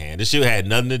Kyle Shanahan. This shit had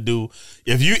nothing to do.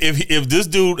 If this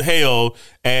dude held,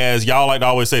 as y'all like to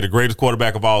always say, the greatest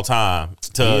quarterback of all time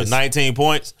to 19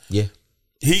 points, yeah,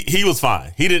 he was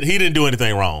fine. He didn't do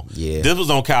anything wrong. Yeah, this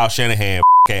was on Kyle Shanahan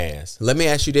ass. Let me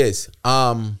ask you this.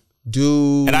 And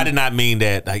I did not mean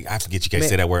that. Like, I forget you can't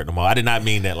say that word no more. I did not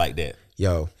mean that like that.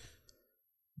 Yo,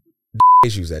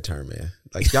 use that term, man.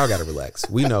 Like, y'all gotta relax.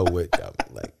 We know what y'all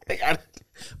like.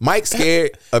 Mike's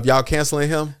scared of y'all canceling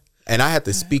him, and I have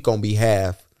to speak on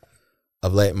behalf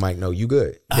of letting Mike know you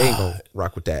good. They ain't gonna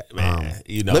rock with that. Man,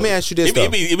 Let me ask you this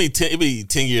though. It'd be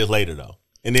 10 years later though.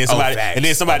 And then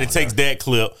somebody takes that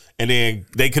clip and then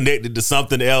they connect it to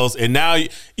something else. And now,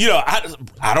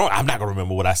 I'm not gonna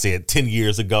remember what I said 10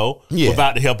 years ago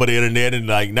without the help of the internet. And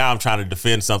like now I'm trying to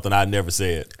defend something I never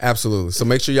said. Absolutely. So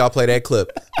make sure y'all play that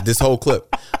clip, this whole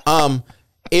clip.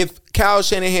 If Kyle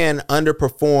Shanahan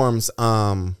underperforms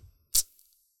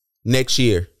next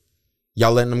year,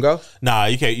 y'all letting him go? Nah,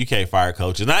 you can't fire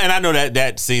coaches. And I know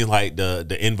that seems like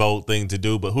the in vogue thing to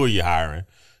do, but who are you hiring?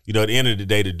 At the end of the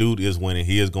day, the dude is winning.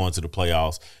 He is going to the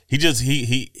playoffs.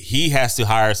 He has to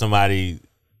hire somebody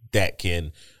that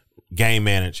can game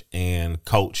manage and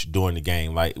coach during the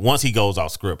game. Like once he goes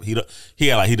off script, he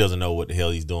doesn't know what the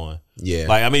hell he's doing. Yeah.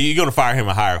 Like I mean, you're gonna fire him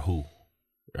and hire who?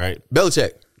 Right?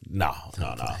 Belichick. No.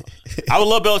 I would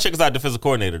love Belichick as our defensive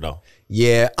coordinator though.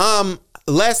 Yeah.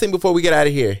 Last thing before we get out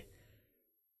of here,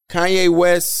 Kanye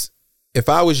West. If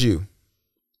I was you.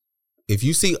 If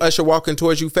you see Usher walking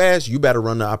towards you fast, you better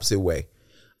run the opposite way.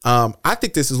 I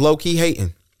think this is low-key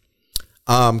hating.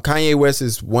 Kanye West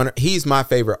is he's my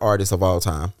favorite artist of all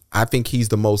time. I think he's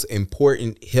the most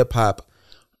important hip-hop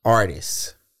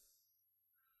artist.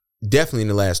 Definitely in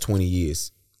the last 20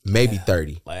 years. Maybe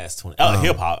 30. Last 20.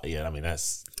 Hip-hop. Yeah, I mean,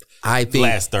 I think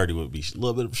last 30 would be a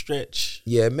little bit of a stretch.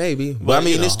 Yeah, maybe. But I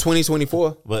mean, it's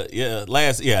 2024. But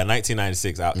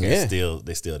 1996 Outkast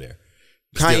they're still there.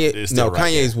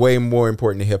 Kanye is way more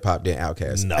important to hip hop than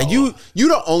Outkast. No, you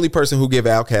the only person who give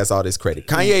Outkast all this credit.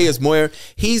 Kanye is more.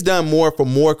 He's done more for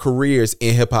more careers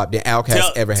in hip hop than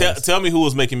Outkast ever has. Tell me who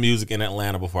was making music in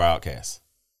Atlanta before Outkast.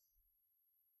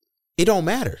 It don't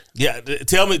matter. Yeah,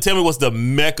 tell me what's the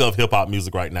mecca of hip hop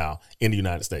music right now in the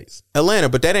United States? Atlanta,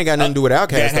 but that ain't got nothing to do with Outkast.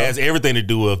 That has everything to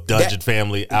do with Dungeon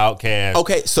Family, Outkast.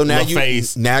 Okay, so now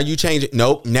you change it.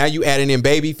 Nope, now you adding in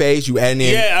Babyface. You adding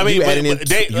in. Yeah, I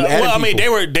mean,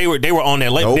 they were on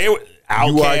that label. Nope.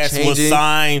 Outkast was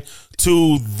signed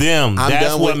to them.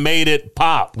 That's what made it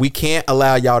pop. We can't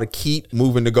allow y'all to keep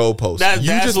moving the goalposts.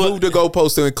 Moved the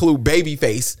goalposts to include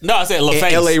Babyface. No, I said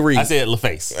LaFace. L.A. Reid. I said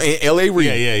LaFace. L.A. Reid.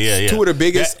 Yeah. Two of the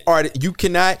biggest artists. You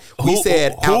cannot. We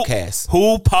said Outkast.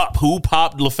 Who popped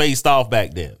LaFace off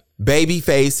back then?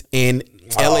 Babyface and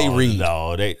L.A. Reid.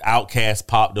 No, Outkast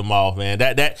popped them off, man.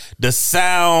 That the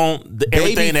sound,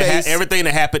 everything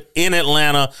that happened in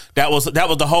Atlanta, that was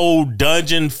the whole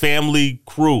Dungeon Family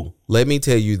crew. Let me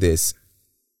tell you this.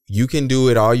 You can do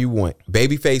it all you want.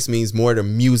 Babyface means more to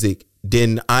music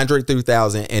than Andre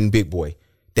 3000 and Big Boy.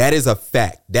 That is a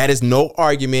fact. That is no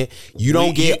argument. You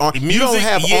don't you don't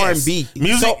have R&B.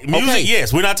 Music,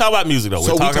 yes. We're not talking about music though.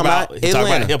 We're talking about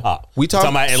hip hop. We're talking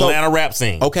about Atlanta rap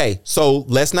scene. Okay, so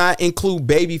let's not include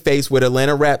Babyface with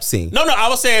Atlanta rap scene. No, I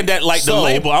was saying that the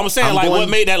label. I was saying what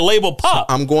made that label pop.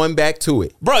 I'm going back to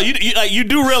it, bro. You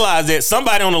do realize that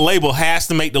somebody on the label has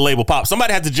to make the label pop.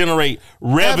 Somebody has to generate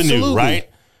revenue, Absolutely. Right?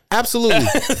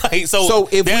 Absolutely. so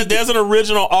if there's an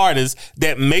original artist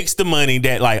that makes the money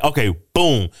that okay,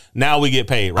 boom, now we get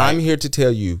paid, right? I'm here to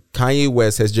tell you, Kanye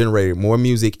West has generated more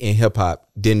music in hip hop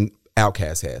than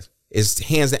Outkast has. It's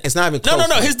not even close.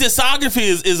 No. His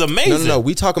discography is amazing. No.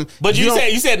 We talking, but you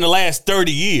said in the last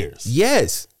 30 years.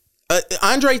 Yes.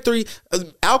 Andre 3,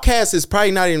 Outkast is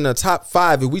probably not even in the top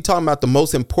 5 if we talking about the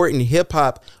most important hip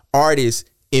hop artists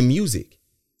in music.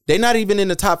 They're not even in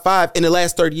the top 5 in the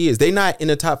last 30 years. They're not in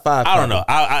the top 5. I don't know.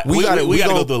 We got to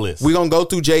go through the list. We're going to go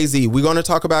through Jay-Z. We're going to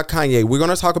talk about Kanye. We're going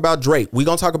to talk about Drake. We're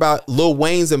going to talk about Lil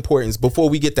Wayne's importance before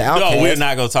we get to Outkast. No, we're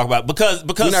not going to talk about because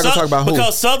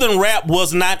because Southern rap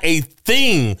was not a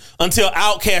thing until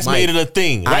Outkast made it a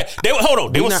thing. Right? They were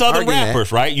Southern rappers,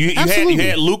 that. Right? You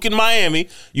had Luke in Miami.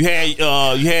 You had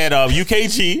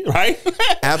UKG, right?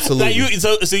 Absolutely.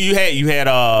 You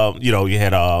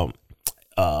had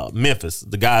Memphis,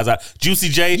 the guys out, Juicy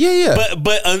J. Yeah.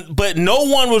 But no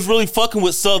one was really fucking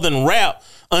with Southern rap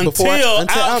until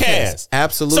Outkast.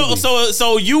 Absolutely.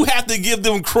 So you have to give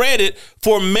them credit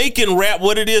for making rap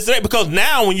what it is today. Because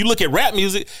now when you look at rap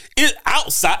music,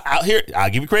 out here,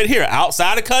 I'll give you credit here.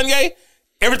 Outside of Kanye,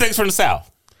 everything's from the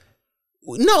South.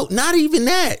 No, not even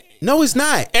that. No, it's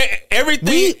not.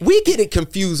 Everything we get it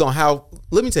confused on how.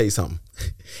 Let me tell you something.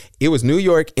 It was New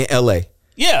York and LA.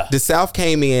 Yeah, the South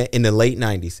came in the late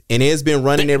 90s, and it's been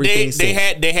running everything. They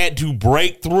had to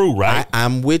break through, right?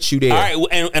 I'm with you there. All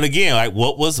right, and again,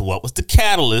 what was the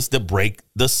catalyst to break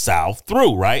the South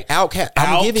through, right? Outkast.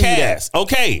 I'm giving you that.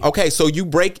 Okay. So you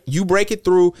break it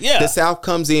through. Yeah. The South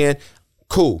comes in.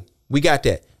 Cool, we got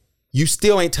that. You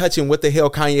still ain't touching what the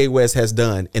hell Kanye West has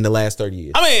done in the last 30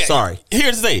 years. I mean, sorry.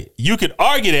 Here's the thing. You could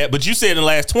argue that, but you said in the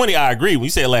last 20, I agree. When you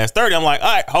said last 30, I'm like,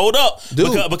 all right, hold up.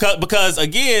 Dude. Because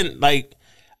again, like,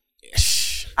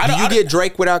 Do you get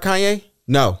Drake without Kanye?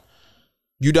 No.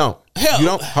 You don't. Hell, you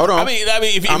don't. Hold on. I mean,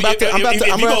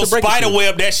 if you go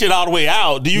spiderweb that shit all the way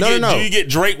out, do you get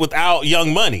Drake without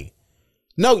Young Money?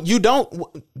 No, you don't.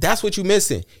 That's what you're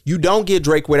missing. You don't get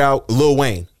Drake without Lil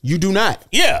Wayne. You do not.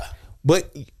 Yeah.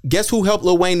 But guess who helped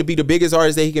Lil Wayne to be the biggest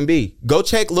artist that he can be? Go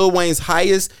check Lil Wayne's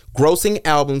highest grossing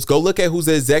albums. Go look at who's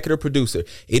the executive producer.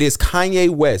 It is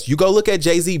Kanye West. You go look at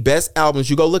Jay-Z best albums.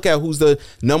 You go look at who's the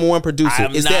number one producer.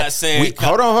 I'm not saying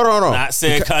hold on. Not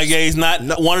saying Kanye's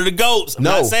not one of the GOATs. I'm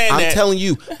not saying that. I'm telling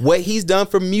you, what he's done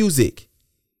for music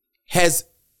has,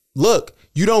 look,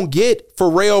 you don't get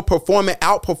Pharrell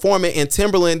outperforming and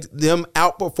Timberland them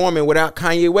outperforming without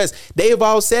Kanye West. They have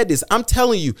all said this. I'm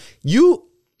telling you,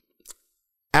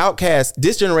 Outkast,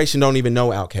 this generation don't even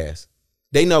know Outkast.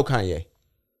 They know Kanye.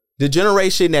 The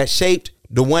generation that shaped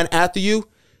the one after you,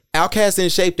 Outkast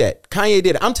didn't shape that. Kanye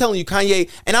did it. I'm telling you, Kanye,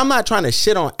 and I'm not trying to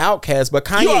shit on Outkast, but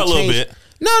Kanye you are a changed. Little bit.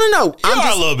 No. You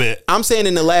are a little bit. I'm saying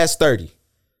in the last 30.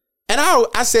 And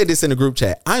I said this in the group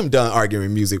chat. I'm done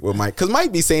arguing music with Mike because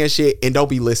Mike be saying shit and don't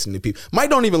be listening to people. Mike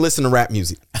don't even listen to rap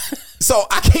music, so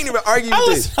I can't even argue with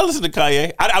this. I listen to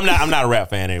Kanye. I'm not a rap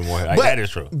fan anymore. Like, that is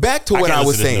true. Back to what I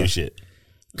was saying.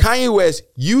 Kanye West,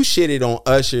 you shitted on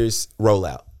Usher's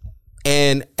rollout,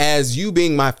 and as you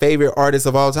being my favorite artist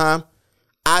of all time,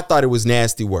 I thought it was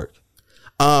nasty work.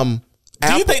 Do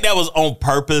you think that was on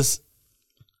purpose?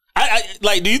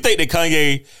 Do you think that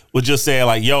Kanye was just saying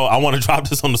like, "Yo, I want to drop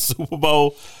this on the Super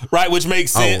Bowl," right? Which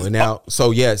makes sense. Oh, now,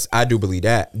 so yes, I do believe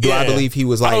that. Do I believe he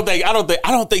was like? I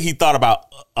don't think he thought about.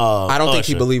 I don't think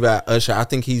he believed about Usher. I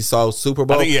think he saw Super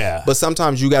Bowl. But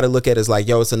sometimes you got to look at it as like,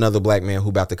 yo, it's another black man who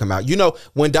about to come out. You know,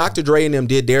 when Dr. Dre and them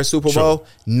did their Super Bowl,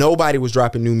 nobody was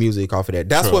dropping new music off of that.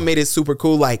 That's what made it super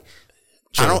cool. Like,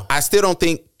 I still don't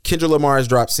think Kendrick Lamar has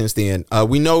dropped since then.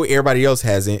 We know everybody else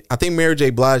hasn't. I think Mary J.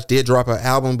 Blige did drop an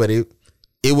album, but it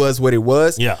was what it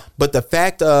was. Yeah. But the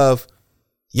fact of,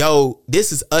 yo,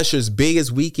 this is Usher's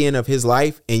biggest weekend of his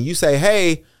life, and you say,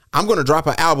 hey, I'm going to drop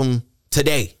an album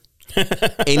today. And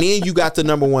then you got the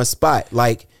number one spot.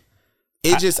 Like,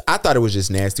 I thought it was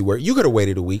just nasty work. You could have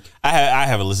waited a week. I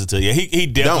haven't listened to it yet. He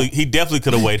definitely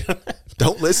could have waited.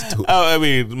 Don't listen to it. I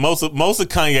mean, most of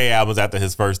Kanye albums after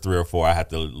his first 3 or 4, I have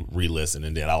to re-listen,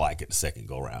 and then I like it the second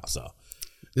go round. So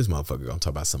this motherfucker gonna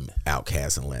talk about some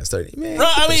Outkast in the last 30. Man, bro,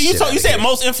 I mean, you said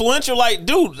most influential. Like,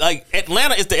 dude, like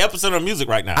Atlanta is the epicenter of music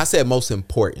right now. I said most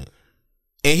important,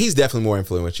 and he's definitely more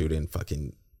influential than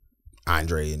fucking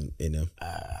Andre and them.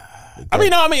 Look,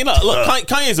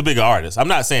 Kanye's a bigger artist. I'm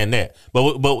not saying that,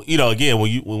 but you know, again,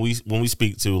 when we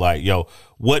speak to like, yo,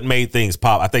 what made things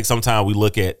pop? I think sometimes we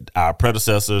look at our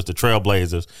predecessors, the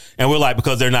Trailblazers, and we're like,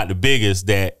 because they're not the biggest,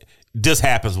 that this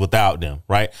happens without them,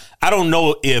 right? I don't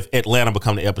know if Atlanta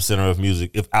become the epicenter of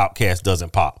music if Outkast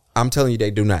doesn't pop. I'm telling you, they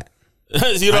do not.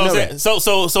 You know what I'm saying?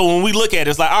 So when we look at it,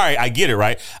 it's like, all right, I get it,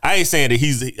 right? I ain't saying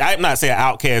that I'm not saying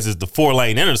Outkast is the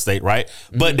 4-lane interstate, right?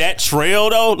 Mm-hmm. But that trail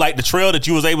though, like the trail that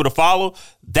you was able to follow,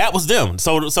 that was them.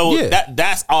 So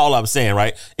that's all I'm saying,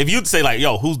 right? If you'd say like,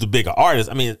 yo, who's the bigger artist?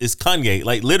 I mean, it's Kanye.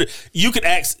 Like literally, you could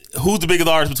ask who's the biggest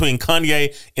artist between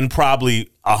Kanye and probably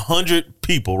 100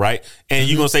 people, right? And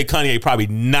you're gonna say Kanye probably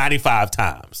 95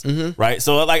 times, right?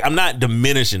 So like, I'm not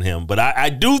diminishing him, but I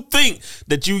do think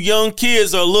that you young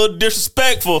kids are a little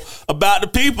disrespectful about the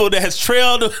people that has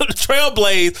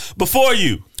trailblazed before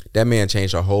you. That man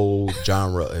changed a whole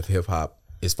genre of hip hop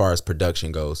as far as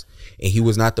production goes, and he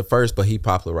was not the first, but he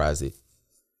popularized it.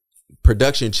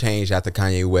 Production changed after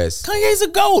Kanye West. Kanye's a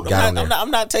GOAT.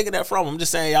 I'm not taking that from him. I'm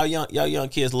just saying y'all young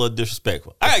kids a little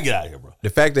disrespectful. I gotta get out of here, bro. The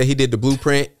fact that he did the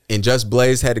Blueprint and Just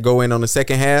Blaze had to go in on the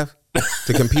second half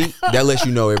to compete, that lets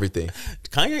you know everything.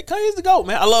 Kanye's the GOAT,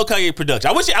 man. I love Kanye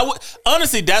production.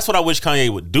 Honestly, that's what I wish Kanye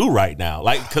would do right now.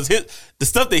 Like, cause the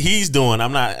stuff that he's doing,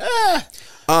 I'm not.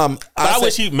 I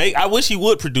wish he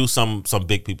would produce some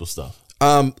big people stuff.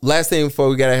 Last thing before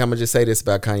we get out, I'm gonna just say this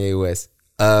about Kanye West.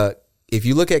 If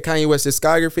you look at Kanye West's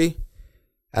discography,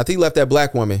 after he left that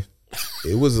black woman,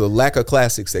 it was a lack of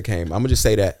classics that came. I'm gonna just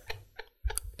say that.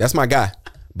 That's my guy.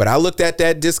 But I looked at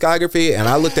that discography and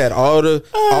I looked at all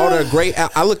the great.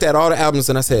 I looked at all the albums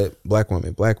and I said, black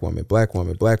woman, black woman, black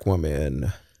woman, black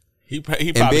woman. He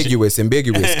ambiguous, Kim.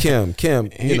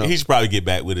 You know. He should probably get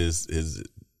back with his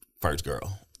first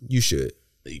girl. You should.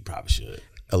 He probably should.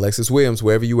 Alexis Williams,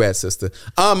 wherever you at, sister.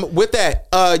 With that,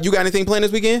 you got anything planned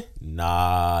this weekend?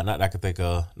 Nah, not that I can think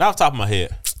of. Not off the top of my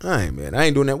head. All right, man. I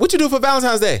ain't doing that. What you do for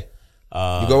Valentine's Day?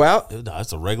 You go out? Nah,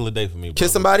 it's a regular day for me, bro.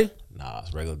 Kiss somebody? Nah,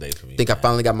 it's a regular day for me. I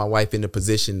finally got my wife in the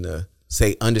position to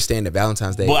say understand that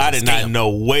Valentine's Day. But is I a did not scam. know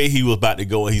where he was about to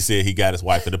go, and he said he got his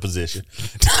wife in a position.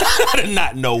 I did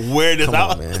not know where this. Come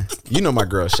on, man. You know my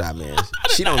girl shy, man.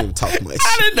 She don't even talk much.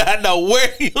 I did not know where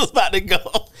he was about to go.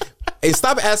 Hey,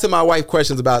 stop asking my wife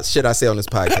questions about shit I say on this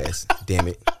podcast. Damn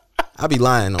it. I be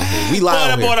lying on here. We Boy, lie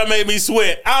that on boy here. that made me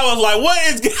sweat. I was like,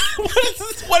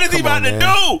 what is he about to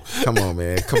do? Come on,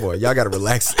 man. Come on. Y'all got to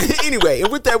relax. Anyway,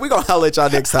 and with that, we're going to holler at y'all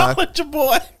next time. Holla at your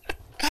boy.